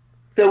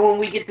 So when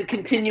we get the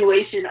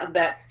continuation of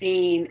that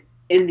scene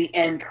in the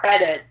end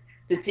credits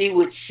to see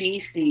what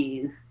she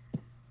sees,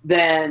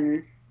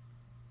 then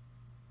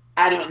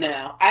I don't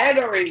know. I had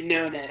already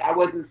known it. I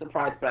wasn't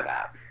surprised by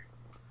that.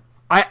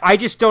 I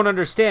just don't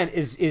understand.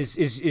 Is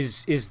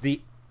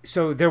the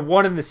so they're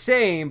one and the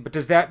same, but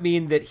does that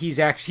mean that he's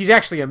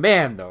actually a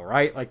man though,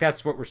 right? Like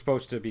that's what we're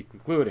supposed to be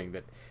concluding,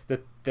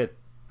 that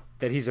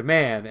he's a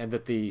man, and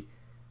that the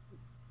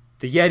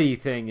Yeti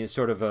thing is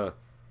sort of a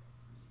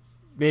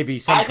maybe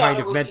some kind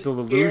of mental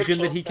illusion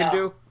that he can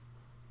do.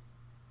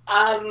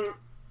 I'm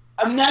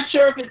not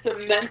sure if it's a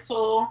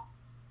mental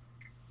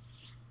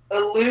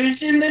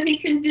illusion that he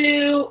can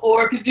do,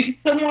 or because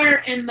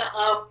somewhere in the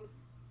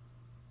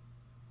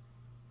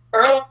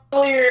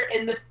earlier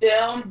in the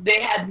film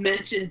they had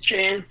mentioned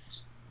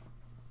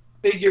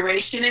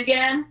transfiguration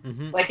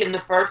again, like in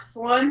the first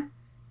one.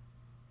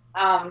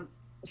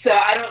 So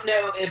I don't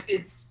know if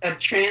it's an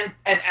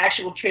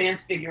actual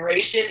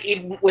transfiguration,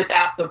 even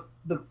without the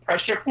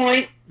pressure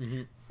point,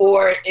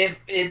 or if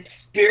it's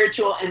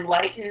spiritual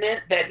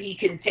enlightenment that he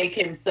can take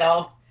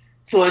himself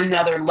to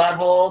another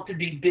level to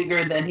be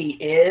bigger than he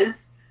is,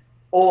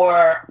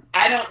 or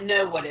I don't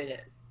know what it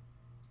is.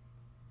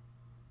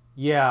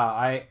 Yeah,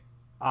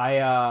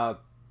 I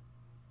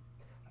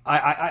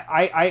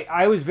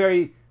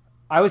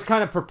was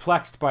kind of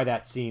perplexed by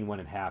that scene when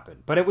it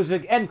happened, but it was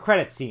an end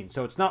credit scene,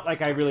 so it's not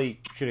like I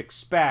really should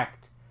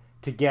expect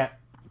to get,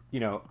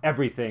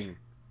 everything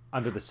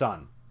under the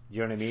sun. Do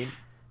you know what I mean?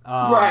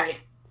 Right.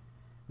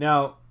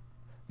 Now,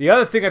 the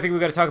other thing I think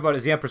we've got to talk about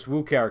is the Empress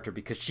Wu character,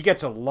 because she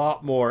gets a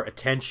lot more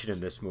attention in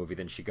this movie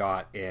than she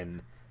got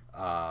in...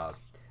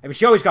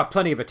 she always got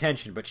plenty of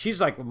attention, but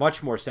she's like a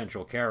much more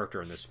central character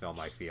in this film,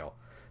 I feel.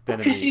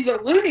 Because she's a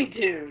Looney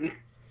Tune.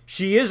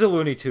 She is a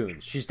Looney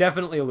Tunes. She's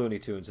definitely a Looney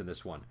Tunes in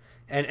this one.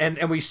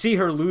 And we see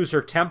her lose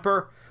her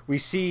temper. We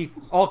see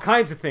all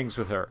kinds of things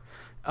with her.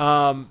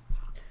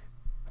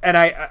 And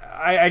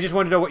I just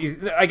wanted to know what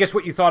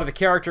you thought of the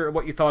character and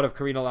what you thought of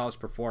Karina Lau's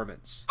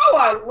performance. Oh,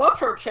 I love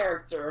her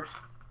character.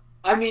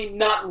 I mean,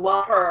 not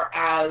love her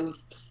as,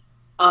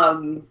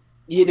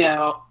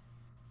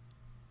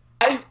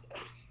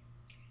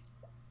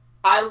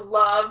 I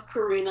love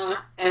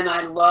Karina, and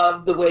I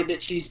love the way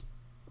that she's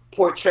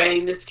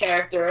portraying this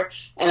character,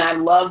 and I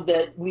love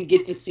that we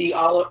get to see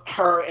all of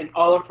her and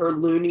all of her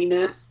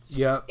looniness.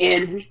 Yeah.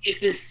 And we get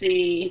to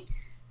see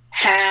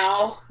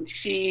how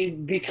she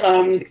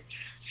becomes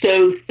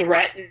so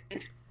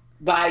threatened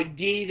by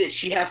Dee that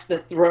she has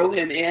to throw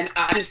him in.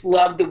 I just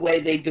love the way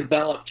they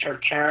developed her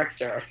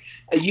character.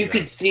 You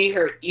could see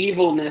her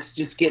evilness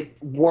just get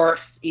worse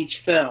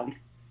each film.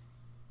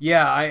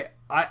 Yeah,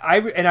 I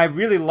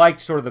really liked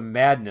sort of the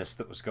madness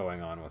that was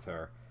going on with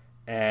her,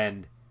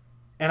 and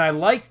I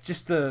liked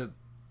just the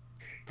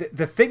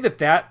thing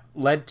that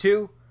led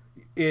to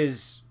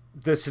is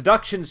the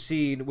seduction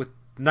scene with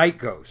Night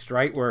Ghost,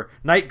 right? Where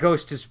Night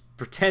Ghost is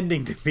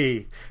pretending to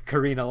be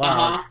Karina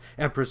Lau's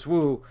Empress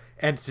Wu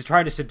and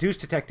trying to seduce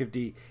Detective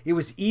Dee. It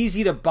was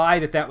easy to buy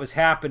that was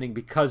happening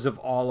because of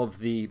all of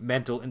the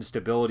mental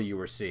instability you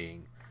were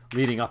seeing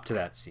leading up to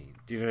that scene.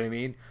 Do you know what I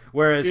mean?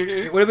 Whereas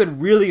it would have been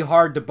really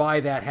hard to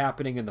buy that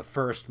happening in the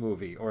first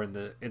movie or in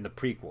the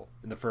prequel,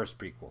 in the first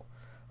prequel.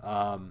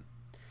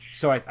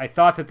 So I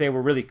thought that they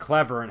were really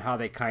clever in how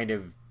they kind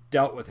of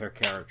dealt with her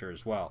character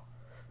as well.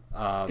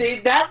 See,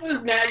 that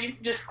was, now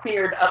you've just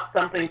cleared up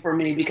something for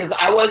me, because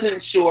I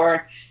wasn't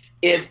sure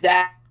if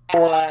that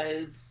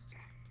was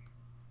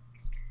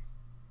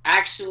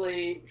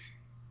actually,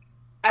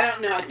 I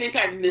don't know, I think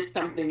I missed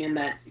something in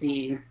that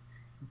scene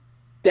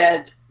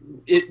that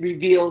it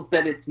reveals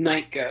that it's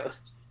Night Ghost.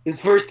 Because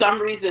for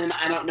some reason,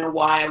 I don't know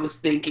why I was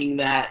thinking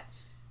that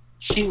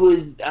she was,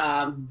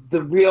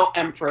 the real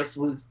Empress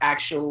was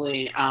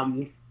actually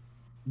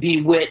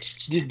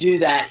bewitched to do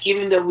that,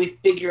 even though we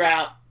figure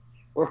out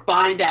or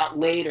find out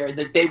later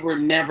that they were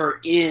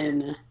never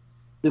in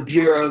the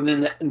Bureau of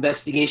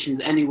Investigations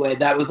anyway.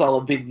 That was all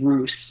a big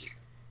ruse.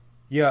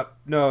 Yeah,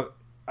 no,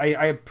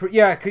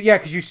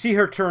 because you see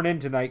her turn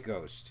into Night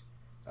Ghost.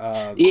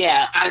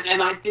 Yeah,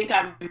 and I think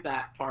I missed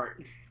that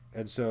part.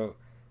 And so,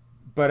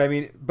 but I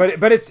mean,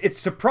 but it's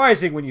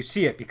surprising when you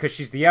see it, because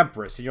she's the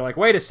Empress, and you're like,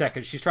 wait a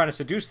second, she's trying to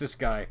seduce this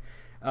guy.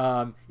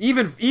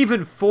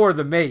 Even for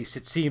the mace,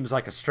 it seems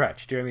like a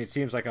stretch. Do you know what I mean? It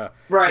seems like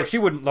right. She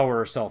wouldn't lower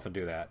herself and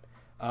do that.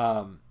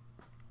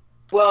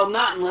 Well,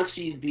 not unless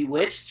she's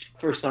bewitched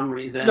for some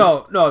reason.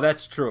 No,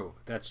 that's true.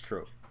 That's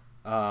true.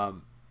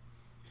 And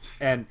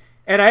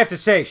I have to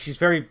say, she's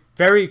very,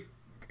 very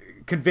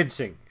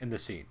convincing in the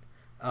scene.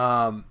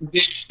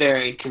 It's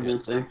very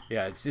convincing.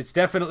 Yeah, it's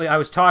definitely. I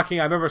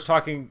remember us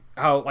talking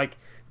how, like,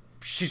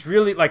 she's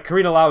really, like,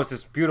 Karina Lau is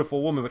this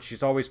beautiful woman, but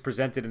she's always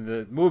presented in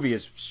the movie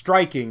as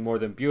striking more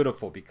than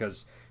beautiful,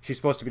 because she's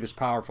supposed to be this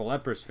powerful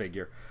Empress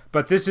figure.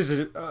 But this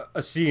is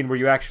a scene where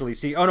you actually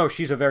see, oh no,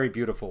 she's a very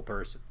beautiful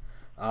person.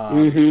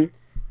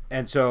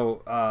 And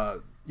so,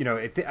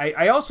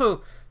 I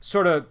also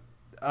sort of,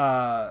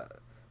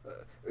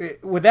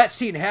 when that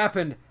scene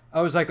happened,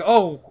 I was like,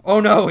 oh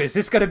no, is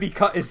this gonna be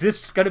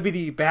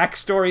the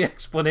backstory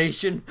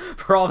explanation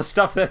for all the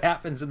stuff that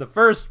happens in the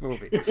first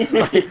movie?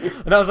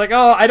 And I was like,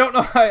 oh, I don't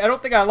know, I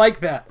don't think I like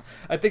that.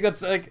 I think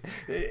that's like,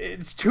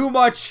 it's too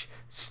much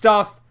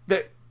stuff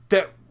that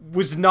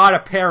was not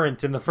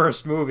apparent in the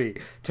first movie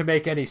to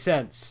make any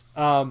sense.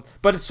 But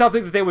it's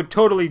something that they would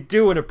totally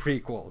do in a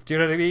prequel. Do you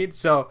know what I mean?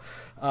 So,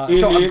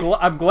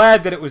 I'm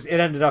glad that it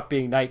ended up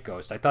being Night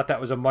Ghost. I thought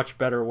that was a much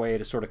better way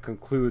to sort of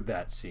conclude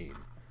that scene.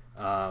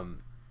 Because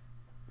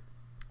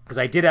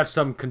I did have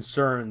some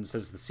concerns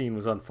as the scene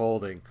was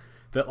unfolding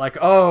that, like,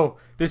 oh,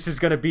 this is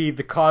going to be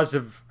the cause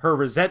of her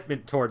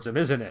resentment towards him,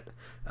 isn't it?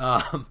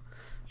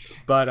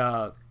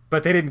 But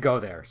they didn't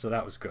go there, so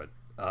that was good.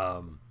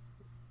 So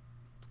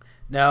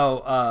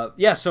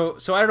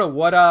I don't know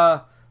what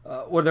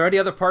were there any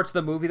other parts of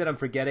the movie that I'm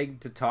forgetting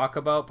to talk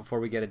about before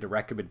we get into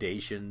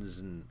recommendations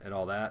and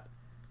all that?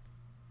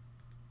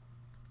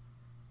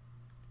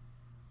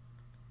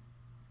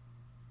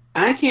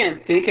 I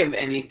can't think of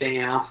anything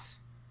else.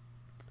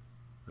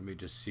 Let me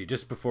just see.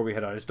 Just before we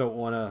head on, I just don't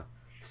want to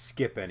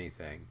skip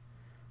anything.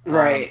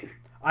 Right.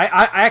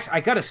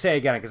 I gotta say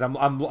again, because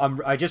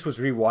I just was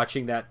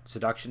rewatching that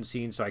seduction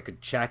scene so I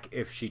could check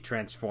if she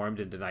transformed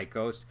into Night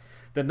Ghost.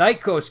 The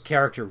Night Ghost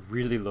character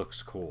really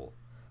looks cool.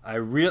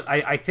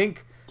 I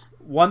think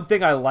one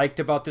thing I liked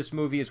about this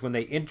movie is when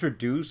they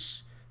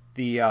introduce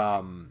the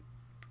I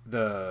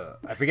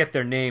forget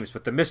their names,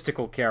 but the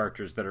mystical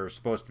characters that are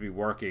supposed to be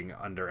working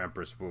under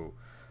Empress Wu.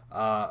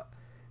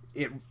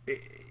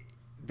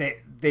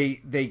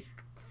 They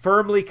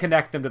firmly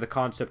connect them to the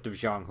concept of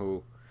Zhang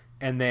Hu,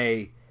 and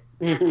they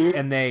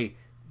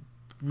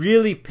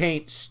really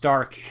paint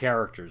stark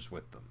characters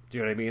with them. Do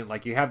you know what I mean?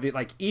 Like, you have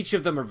each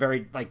of them are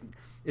very, like,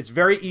 it's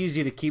very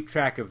easy to keep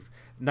track of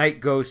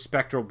Night Ghost,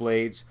 Spectral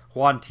Blades,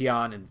 Huan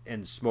Tian,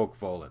 and Smoke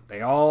Volan.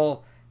 They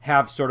all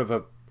have sort of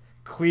a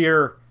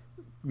clear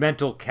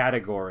mental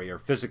category or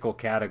physical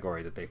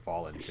category that they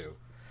fall into,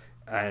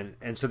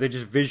 and so they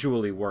just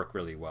visually work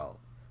really well.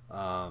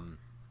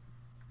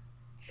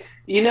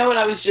 You know what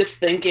I was just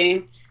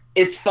thinking?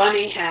 It's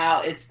funny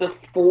how it's the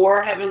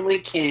 4 Heavenly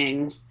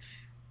Kings,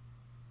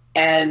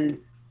 and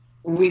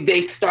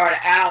they start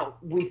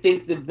out, we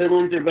think the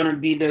villains are going to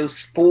be those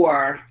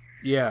 4.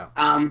 Yeah.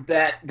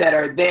 That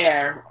are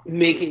there,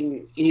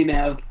 making,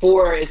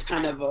 4 is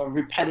kind of a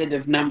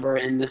repetitive number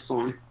in this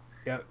one.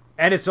 Yeah,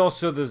 and it's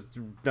also the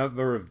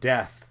number of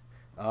death.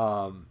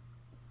 But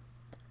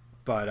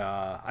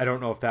I don't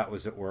know if that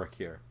was at work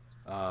here.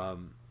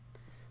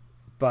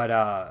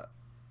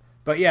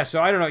 But yeah,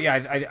 so I don't know.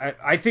 Yeah,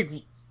 I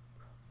think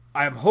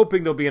I'm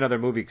hoping there'll be another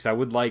movie, because I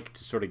would like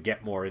to sort of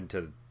get more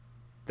into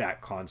that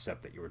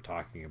concept that you were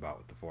talking about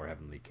with the 4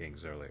 Heavenly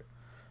Kings earlier.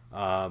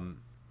 I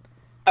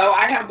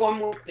have one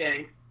more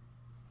thing.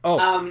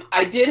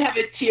 I did have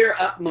a tear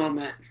up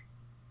moment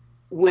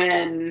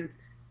when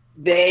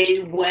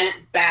they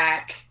went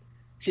back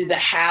to the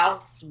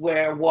house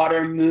where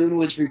Water Moon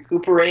was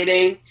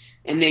recuperating,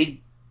 and they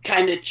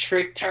kind of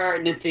tricked her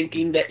into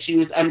thinking that she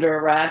was under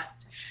arrest,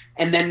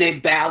 and then they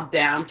bowed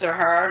down to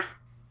her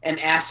and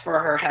asked for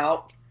her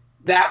help.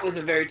 That was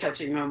a very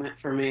touching moment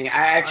for me.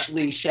 I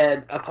actually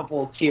shed a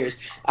couple of tears.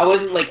 I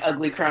wasn't like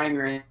ugly crying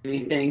or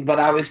anything, but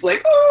I was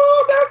like,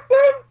 oh, that's so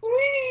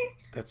sweet.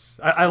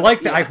 I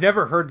like that. Yeah. I've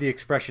never heard the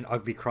expression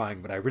ugly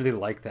crying, but I really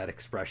like that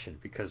expression,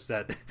 because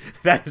that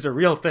is a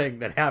real thing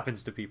that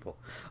happens to people.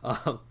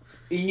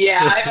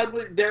 Yeah,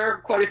 there are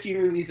quite a few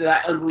movies that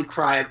I ugly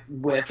cry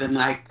with, and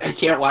I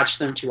can't watch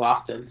them too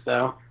often.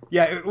 So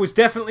yeah, it was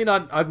definitely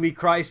not an ugly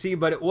cry scene,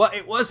 but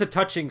it was a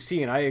touching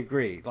scene. I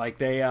agree. Like,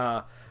 they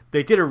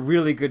did a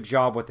really good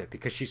job with it,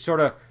 because she's sort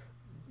of,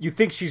 you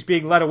think she's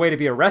being led away to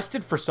be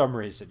arrested for some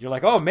reason. You're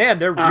like, oh man,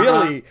 they're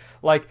really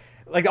like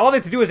all they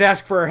have to do is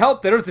ask for her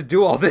help. They don't have to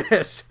do all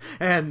this.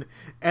 And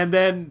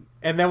then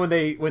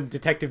when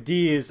Detective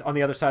D is on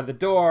the other side of the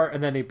door,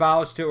 and then he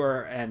bows to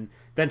her, and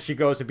then she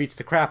goes and beats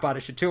the crap out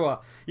of Shatua.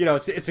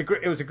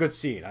 It was a good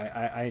scene.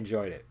 I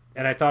enjoyed it,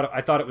 and I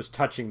thought it was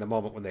touching, the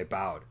moment when they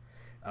bowed.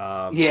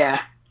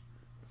 Yeah,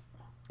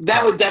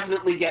 that would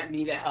definitely get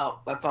me to help.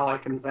 That's all I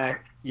can say.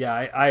 Yeah,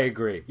 I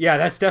agree. Yeah,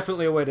 that's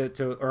definitely a way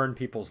to earn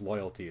people's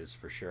loyalty, is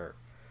for sure.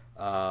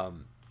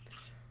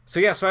 So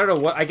I don't know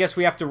what. I guess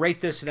we have to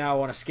rate this now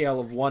on a scale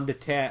of 1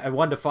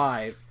 to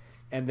 5,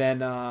 and then.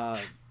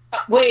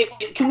 Wait,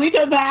 can we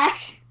go back?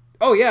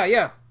 Oh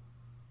yeah.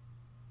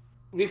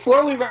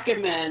 Before we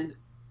recommend,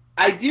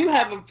 I do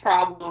have a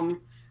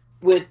problem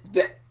with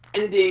the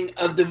ending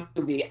of the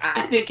movie.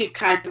 I think it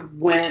kind of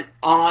went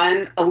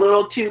on a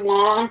little too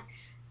long.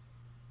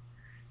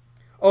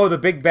 Oh, the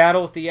big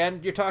battle at the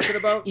end you're talking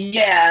about?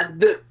 Yeah,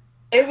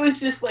 it was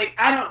just like,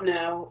 I don't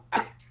know.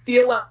 I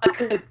feel like it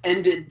could have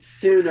ended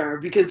sooner,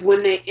 because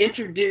when they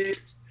introduced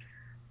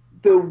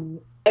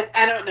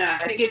I don't know,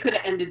 I think it could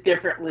have ended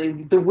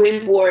differently. The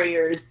Wind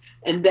Warriors,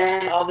 and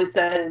then all of a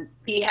sudden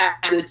he has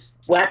this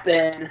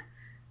weapon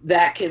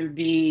that can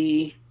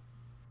be,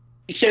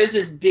 he shows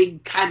this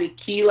big kind of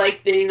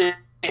key-like thing,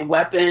 a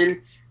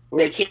weapon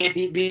where they can't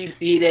be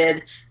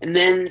defeated, and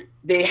then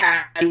they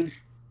have these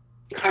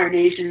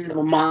incarnations of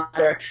a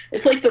monster.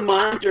 It's like the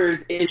monsters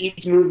in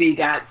each movie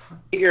got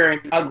bigger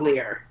and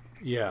uglier.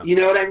 Yeah. You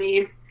know what I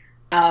mean?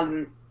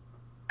 I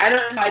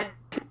don't know.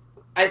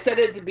 I said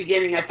at the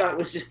beginning I thought it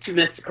was just too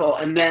mystical,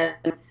 and then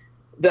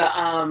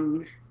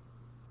the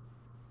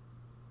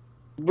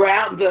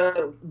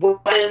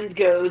wind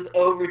goes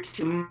over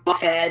to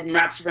Monk's head and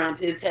wraps around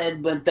his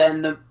head, but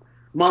then the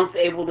Monk's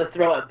able to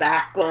throw it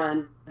back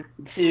on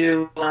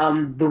to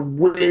the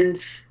wind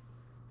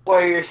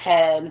warrior's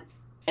head,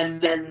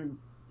 and then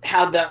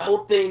how the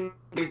whole thing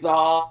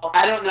resolved.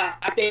 I don't know.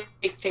 I think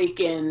they've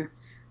taken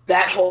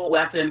that whole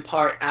weapon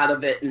part out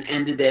of it and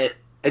ended it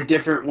a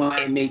different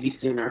way, maybe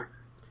sooner.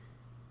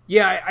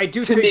 Yeah, I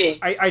do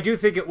think I do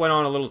think it went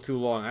on a little too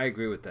long. I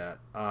agree with that.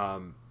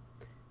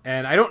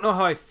 And I don't know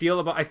how I feel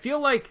about. I feel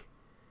like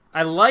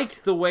I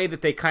liked the way that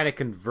they kind of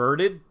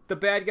converted the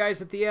bad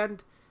guys at the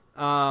end.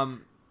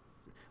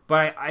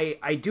 But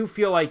I do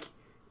feel like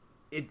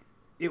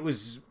it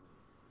was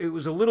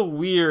a little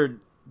weird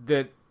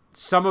that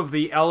some of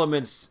the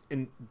elements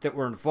that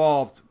were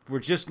involved were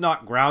just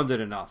not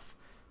grounded enough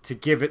to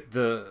give it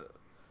the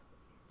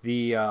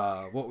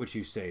what would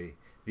you say,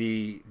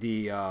 it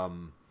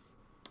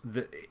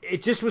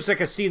just was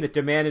like a scene that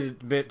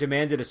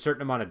demanded a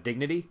certain amount of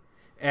dignity,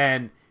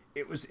 and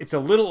it's a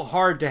little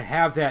hard to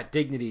have that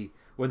dignity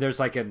when there's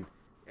like a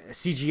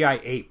CGI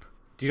ape.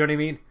 Do you know what I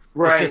mean?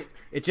 Right.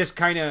 It just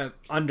kind of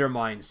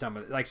undermines some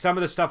of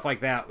the stuff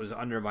like that was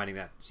undermining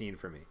that scene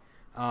for me.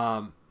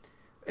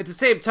 At the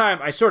same time,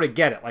 I sort of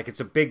get it. Like, it's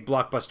a big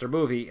blockbuster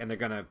movie, and they're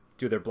gonna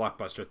do their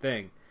blockbuster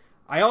thing.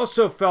 I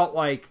also felt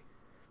like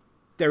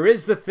there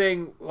is the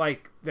thing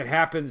like that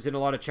happens in a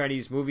lot of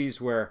Chinese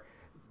movies where,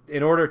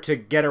 in order to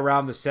get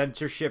around the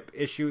censorship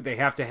issue, they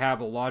have to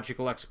have a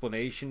logical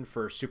explanation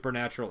for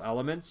supernatural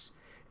elements.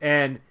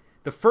 And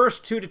the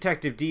first two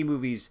Detective D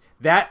movies,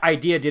 that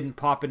idea didn't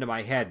pop into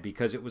my head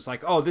because it was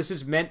like, oh, this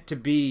is meant to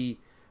be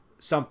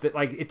something.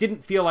 Like, it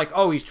didn't feel like,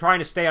 oh, he's trying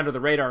to stay under the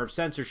radar of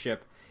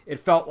censorship. It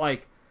felt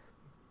like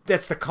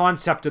that's the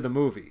concept of the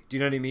movie. Do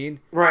you know what I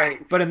mean?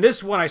 Right. But in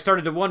this one, I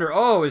started to wonder,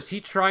 oh, is he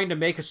trying to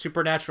make a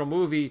supernatural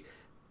movie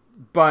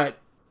but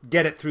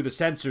get it through the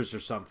censors or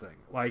something?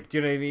 Like, do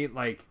you know what I mean?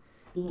 Like,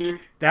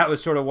 That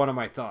was sort of one of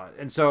my thoughts.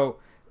 And so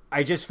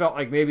I just felt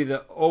like maybe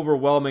the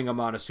overwhelming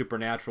amount of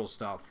supernatural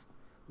stuff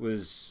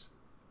was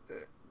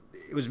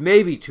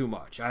maybe too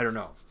much. I don't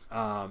know.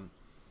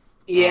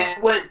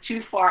 It went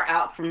too far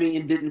out for me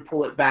and didn't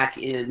pull it back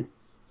in.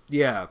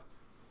 Yeah.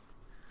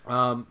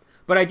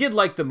 But I did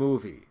like the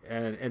movie,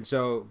 and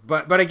so,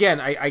 but again,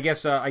 I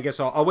guess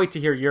I'll wait to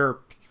hear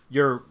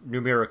your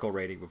numerical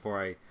rating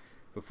before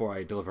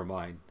I deliver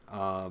mine.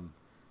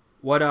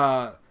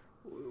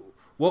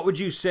 What would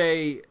you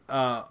say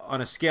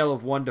on a scale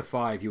of 1 to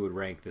 5 you would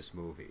rank this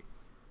movie?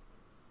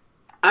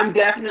 I'm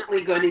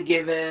definitely going to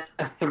give it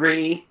a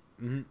 3.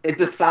 Mm-hmm. It's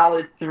a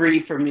solid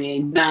 3 for me,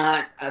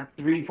 not a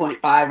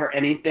 3.5 or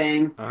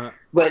anything. Uh-huh.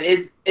 But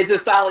it's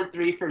a solid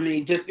 3 for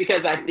me, just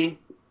because I think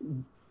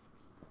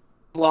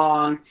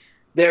long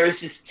there was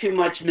just too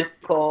much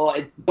mystical.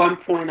 At one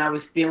point, I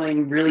was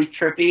feeling really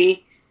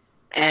trippy,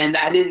 and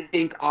I didn't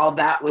think all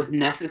that was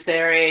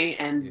necessary.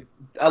 And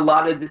a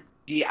lot of the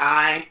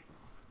CGI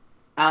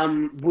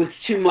was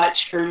too much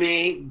for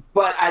me.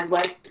 But I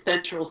liked the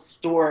central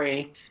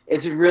story.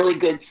 It's a really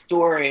good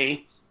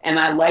story, and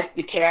I liked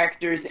the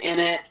characters in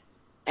it,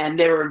 and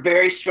they were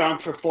very strong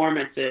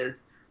performances.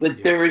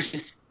 But there was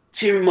just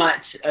too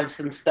much of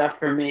some stuff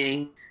for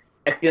me.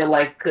 I feel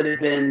like could have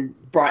been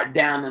brought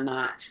down a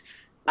notch.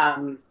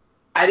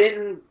 I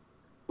didn't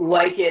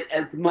like it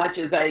as much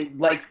as I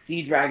like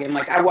Sea Dragon.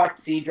 Like, I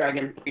watched Sea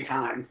Dragon 3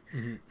 times.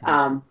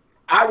 Mm-hmm.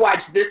 I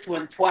watched this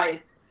one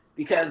twice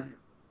because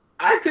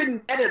I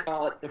couldn't get it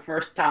all at the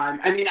first time.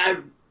 I mean, I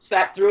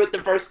sat through it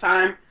the first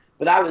time,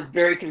 but I was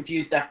very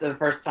confused after the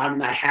first time,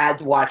 and I had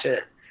to watch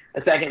it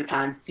a second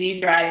time. Sea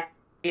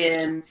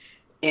Dragon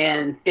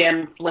and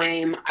Stand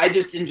Flame, I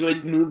just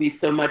enjoyed the movies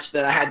so much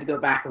that I had to go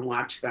back and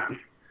watch them.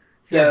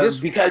 So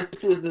because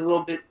this was a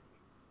little bit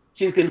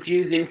too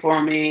confusing for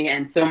me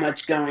and so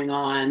much going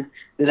on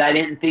that I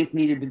didn't think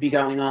needed to be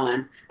going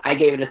on, I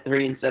gave it a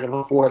 3 instead of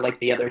a 4 like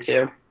the other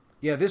two.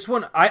 Yeah, this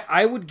one,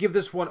 I would give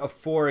this one a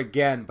 4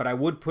 again, but I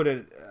would put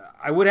it,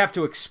 I would have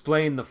to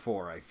explain the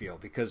 4, I feel,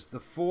 because the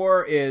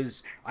 4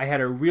 is, I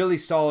had a really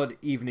solid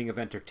evening of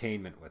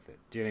entertainment with it.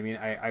 Do you know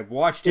what I mean? I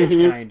watched it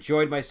and I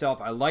enjoyed myself.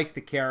 I liked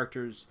the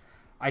characters.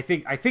 I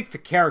think the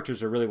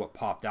characters are really what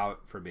popped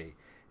out for me.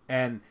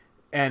 And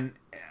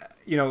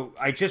you know,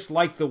 I just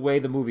liked the way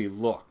the movie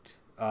looked,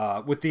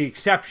 with the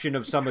exception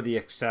of some of the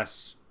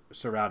excess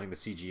surrounding the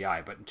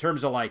CGI. But in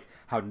terms of like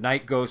how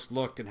Night Ghost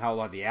looked and how a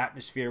lot of the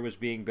atmosphere was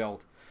being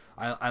built,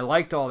 I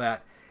liked all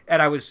that.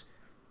 And I was,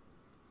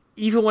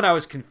 even when I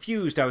was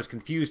confused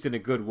in a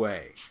good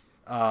way.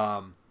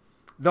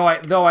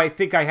 Though I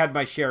think I had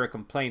my share of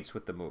complaints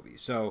with the movie.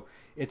 So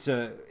it's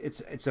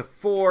a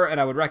 4,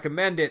 and I would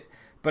recommend it.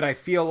 But I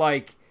feel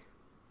like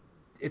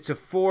it's a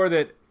 4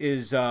 that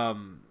is.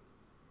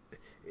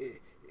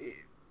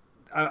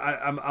 I'm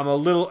a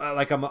little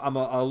like I'm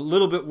a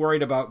little bit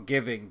worried about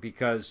giving,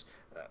 because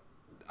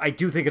I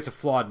do think it's a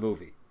flawed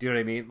movie. Do you know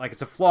what I mean? Like,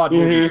 it's a flawed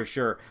movie for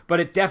sure, but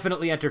it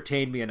definitely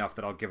entertained me enough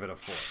that I'll give it a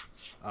 4.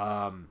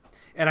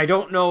 And I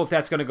don't know if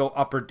that's going to go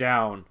up or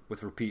down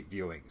with repeat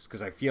viewings,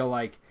 because I feel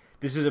like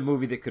this is a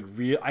movie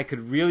that I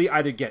could really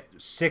either get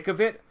sick of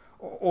it,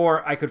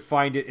 or I could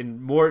find it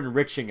more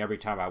enriching every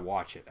time I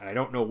watch it, and I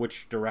don't know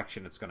which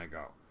direction it's going to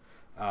go.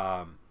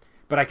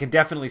 But I can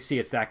definitely see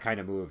it's that kind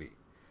of movie.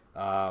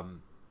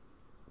 So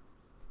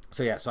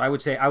I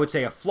would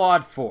say a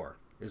flawed 4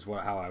 is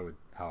how I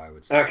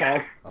would say.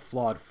 Okay. A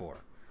flawed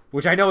 4,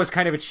 which I know is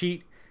kind of a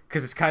cheat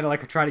because it's kind of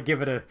like I'm trying to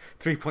give it a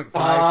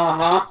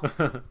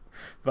 3.5.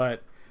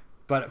 But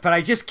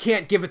I just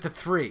can't give it the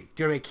 3.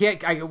 Do you know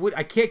what I mean?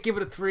 I can't give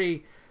it a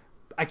 3.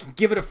 I can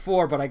give it a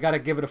 4, but I got to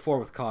give it a 4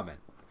 with comment.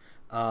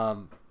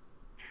 But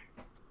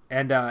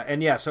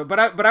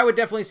I would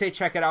definitely say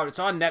check it out. It's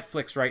on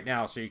Netflix right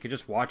now, so you can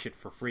just watch it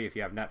for free if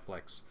you have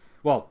Netflix.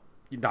 Well,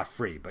 not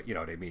free, but you know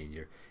what I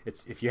mean.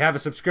 If you have a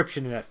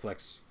subscription to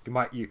Netflix,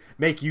 you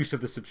make use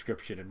of the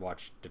subscription and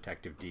watch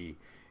Detective D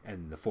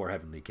and the Four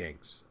Heavenly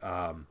Kings.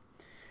 I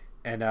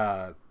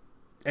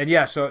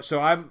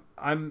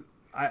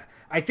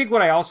think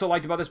what I also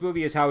liked about this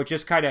movie is how it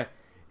just kind of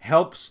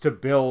helps to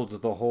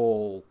build the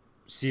whole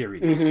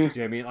series. Do you know what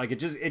I mean? Like,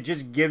 it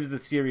just gives the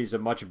series a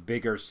much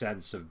bigger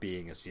sense of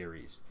being a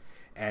series,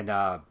 and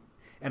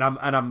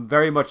I'm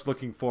very much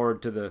looking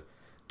forward to the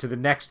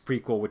next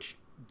prequel, which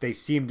they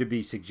seem to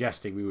be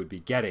suggesting we would be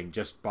getting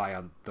just by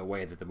the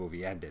way that the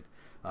movie ended.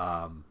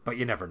 But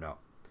you never know.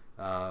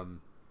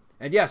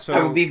 So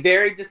I would be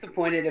very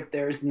disappointed if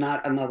there's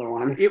not another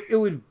one. It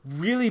would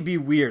really be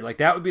weird. Like,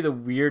 that would be the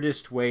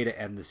weirdest way to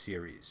end the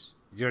series.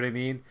 Do you know what I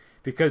mean?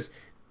 Because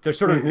they're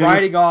sort of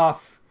riding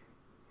off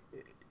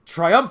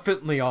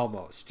triumphantly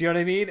almost. Do you know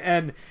what I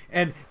mean?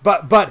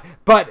 But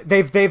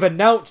they've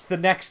announced the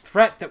next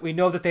threat that we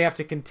know that they have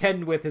to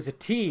contend with as a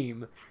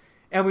team,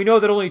 and we know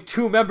that only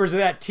 2 members of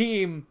that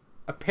team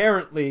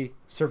apparently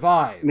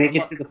survive. Make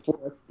it to the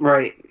 4th,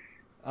 right?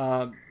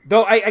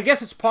 Though I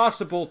guess it's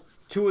possible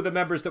 2 of the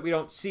members that we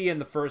don't see in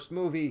the first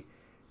movie,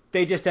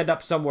 they just end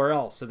up somewhere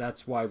else, and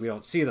that's why we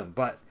don't see them.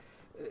 But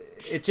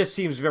it just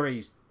seems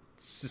very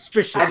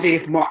suspicious. I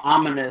think it's more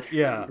ominous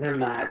than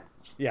that.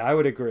 Yeah, I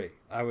would agree.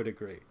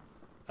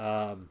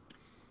 We'll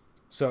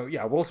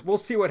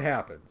see what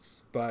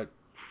happens. But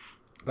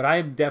I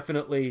am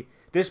definitely,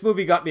 this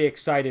movie got me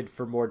excited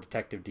for more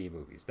Detective D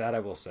movies. That I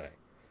will say.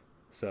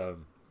 So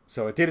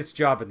it did its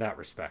job in that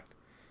respect.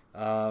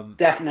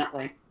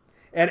 Definitely.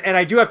 And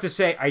I do have to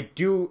say, I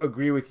do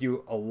agree with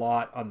you a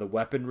lot on the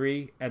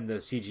weaponry and the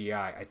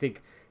CGI. I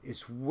think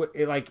it's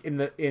like in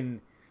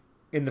the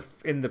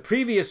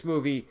previous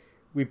movie,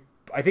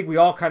 I think we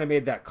all kind of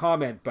made that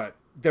comment, but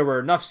there were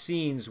enough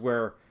scenes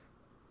where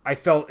I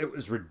felt it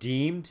was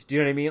redeemed. Do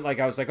you know what I mean? Like,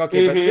 I was like,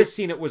 okay, but this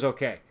scene, it was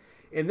okay.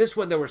 In this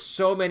one, there were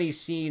so many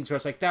scenes where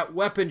it's like, that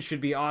weapon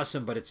should be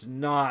awesome, but it's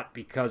not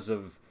because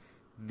of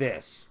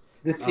this.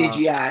 The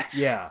CGI.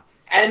 Yeah.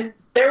 And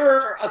there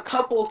were a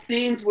couple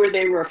scenes where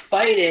they were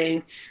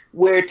fighting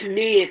where, to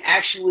me, it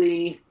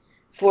actually,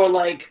 for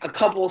like a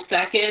couple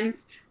seconds,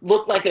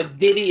 looked like a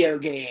video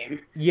game.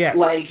 Yes.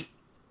 Like,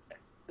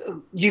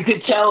 you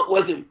could tell it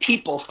wasn't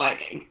people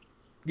fighting.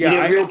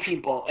 Yeah, real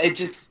people. It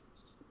just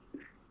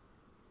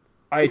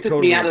took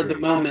totally me out agree. of the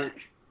moment.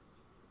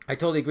 I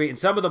totally agree. And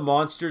some of the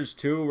monsters,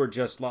 too, were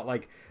just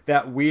like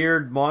that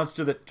weird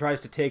monster that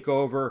tries to take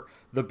over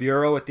the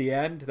bureau at the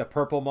end, the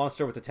purple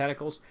monster with the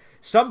tentacles.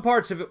 Some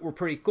parts of it were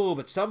pretty cool,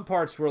 but some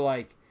parts were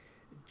like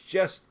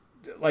just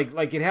like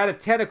it had a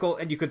tentacle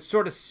and you could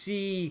sort of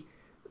see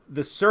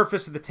the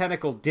surface of the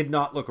tentacle did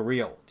not look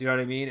real. Do you know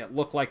what I mean? It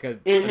looked like an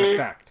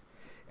effect.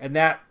 And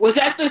that was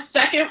that the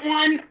second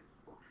one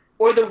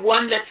or the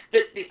one that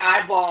spit the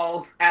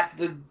eyeballs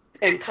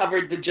and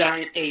covered the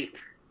giant ape?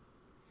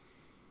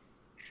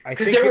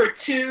 Because there were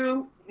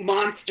 2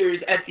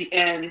 monsters at the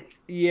end.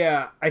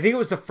 Yeah, I think it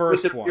was the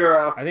first one.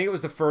 Bureau. I think it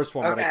was the first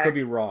one, okay. But I could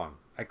be wrong.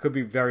 I could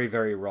be very,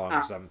 very wrong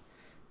because I'm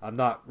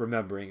not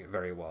remembering it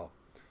very well.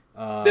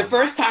 The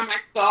first time I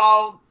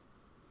saw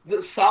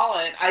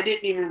it, I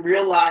didn't even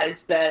realize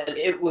that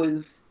it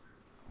was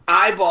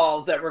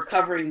eyeballs that were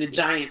covering the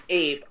giant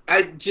ape.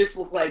 I just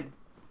looked like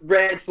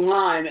red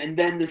slime, and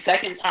then the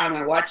second time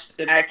I watched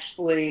it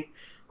actually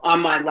on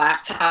my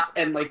laptop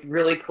and like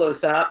really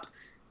close up,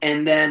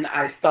 and then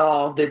I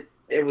saw that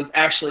it was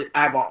actually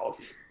eyeballs.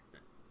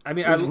 I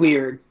mean, it was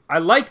weird. I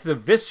like the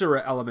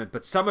viscera element,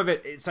 but some of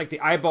it's like the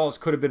eyeballs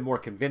could have been more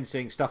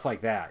convincing, stuff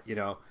like that, you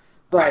know?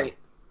 Right.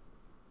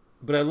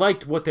 But I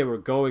liked what they were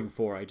going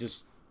for. I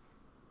just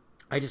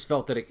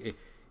felt that it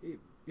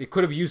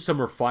could have used some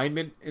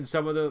refinement in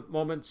some of the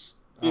moments.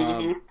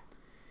 But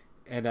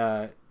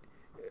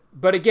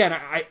again,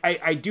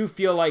 I do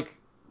feel like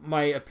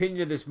my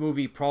opinion of this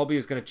movie probably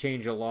is going to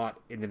change a lot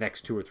in the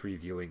next 2 or 3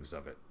 viewings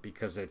of it,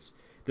 because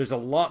there's a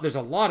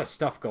lot of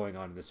stuff going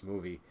on in this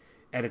movie.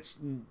 And it's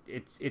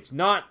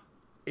not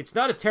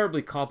a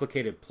terribly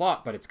complicated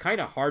plot, but it's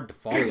kind of hard to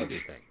follow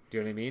everything. Do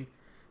you know what I mean?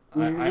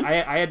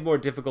 I had more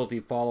difficulty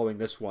following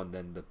this one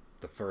than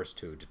the first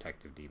 2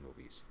 Detective D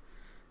movies.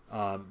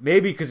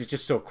 Maybe because it's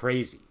just so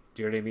crazy.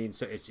 Do you know what I mean?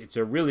 So it's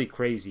a really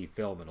crazy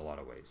film in a lot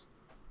of ways.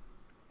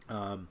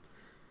 But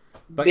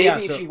maybe yeah,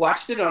 if you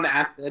watched it on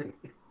acid.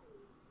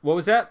 What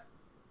was that?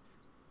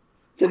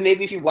 So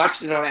maybe if you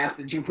watched it on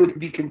acid, you wouldn't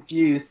be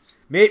confused.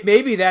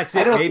 Maybe that's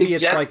it. Maybe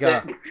it's like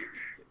that.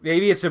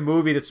 Maybe it's a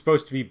movie that's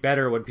supposed to be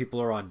better when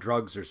people are on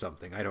drugs or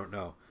something. I don't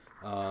know.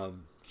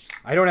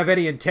 I don't have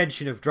any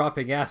intention of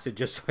dropping acid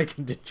just so I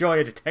can enjoy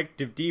a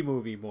Detective D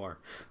movie more.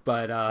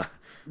 But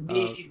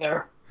me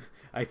either.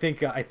 I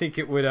think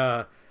it would.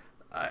 I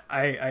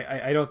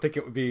don't think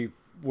it would be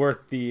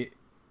worth the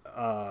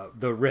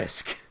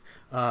risk.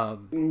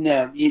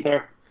 No,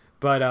 either.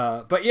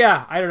 But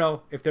yeah, I don't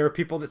know if there are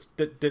people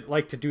that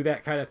like to do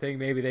that kind of thing.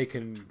 Maybe they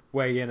can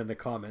weigh in the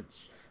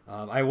comments.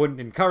 I wouldn't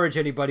encourage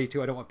anybody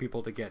to. I don't want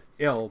people to get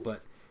ill.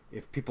 But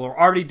if people are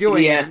already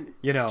doing it,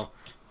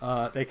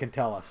 they can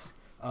tell us.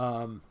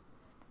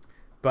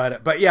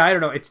 But yeah, I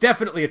don't know. It's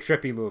definitely a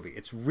trippy movie.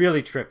 It's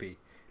really trippy,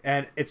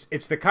 and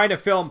it's the kind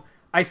of film.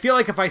 I feel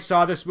like if I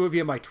saw this movie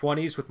in my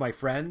 20s with my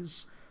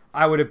friends,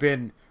 I would have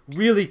been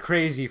really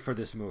crazy for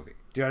this movie.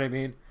 Do you know what I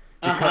mean?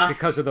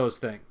 Because of those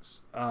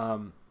things.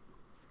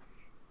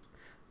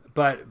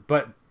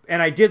 But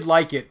and I did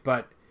like it,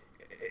 but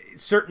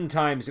certain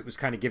times it was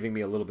kind of giving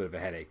me a little bit of a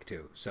headache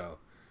too. So,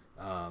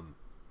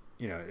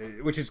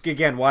 which is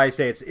again why I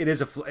say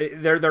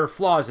there are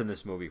flaws in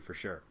this movie for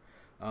sure.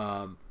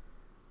 But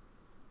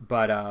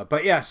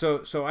yeah,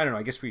 so I don't know.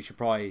 I guess we should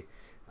probably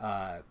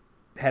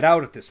head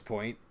out at this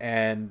point.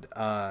 And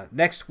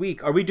next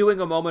week, are we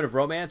doing A Moment of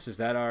Romance? Is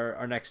that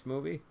our next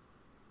movie?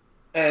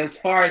 As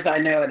far as I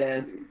know, it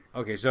is.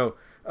 Okay, so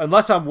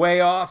unless I'm way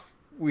off,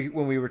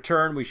 when we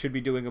return, we should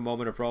be doing A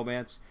Moment of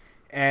Romance.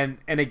 And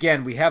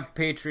again, we have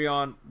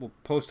Patreon. We'll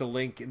post a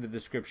link in the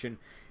description.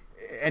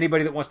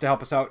 Anybody that wants to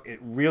help us out, it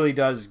really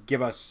does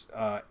give us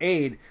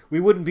aid. We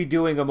wouldn't be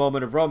doing A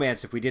Moment of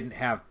Romance if we didn't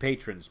have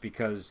patrons,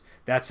 because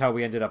that's how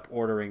we ended up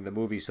ordering the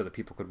movie so that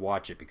people could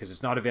watch it, because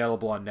it's not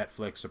available on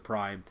Netflix or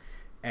Prime.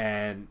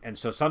 And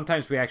so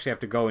sometimes we actually have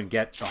to go and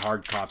get the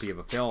hard copy of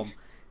a film.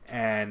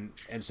 And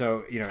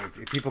so,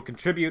 if people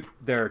contribute,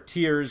 there are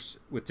tiers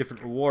with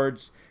different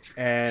rewards,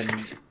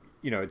 and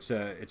it's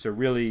a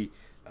really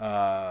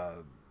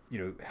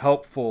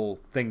helpful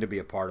thing to be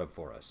a part of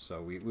for us.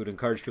 So we would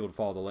encourage people to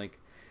follow the link.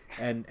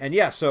 And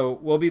yeah, so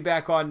we'll be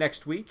back on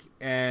next week.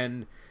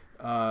 And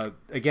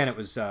again, it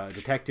was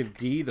Detective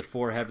D, The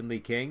Four Heavenly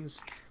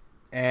Kings,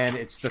 and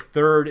it's the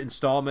third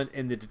installment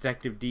in the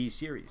Detective D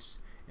series.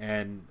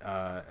 And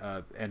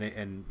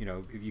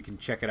if you can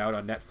check it out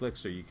on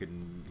Netflix, or you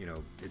can,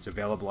 it's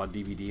available on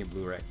DVD and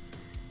Blu-ray.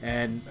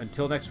 And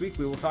until next week,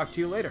 we will talk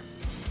to you later.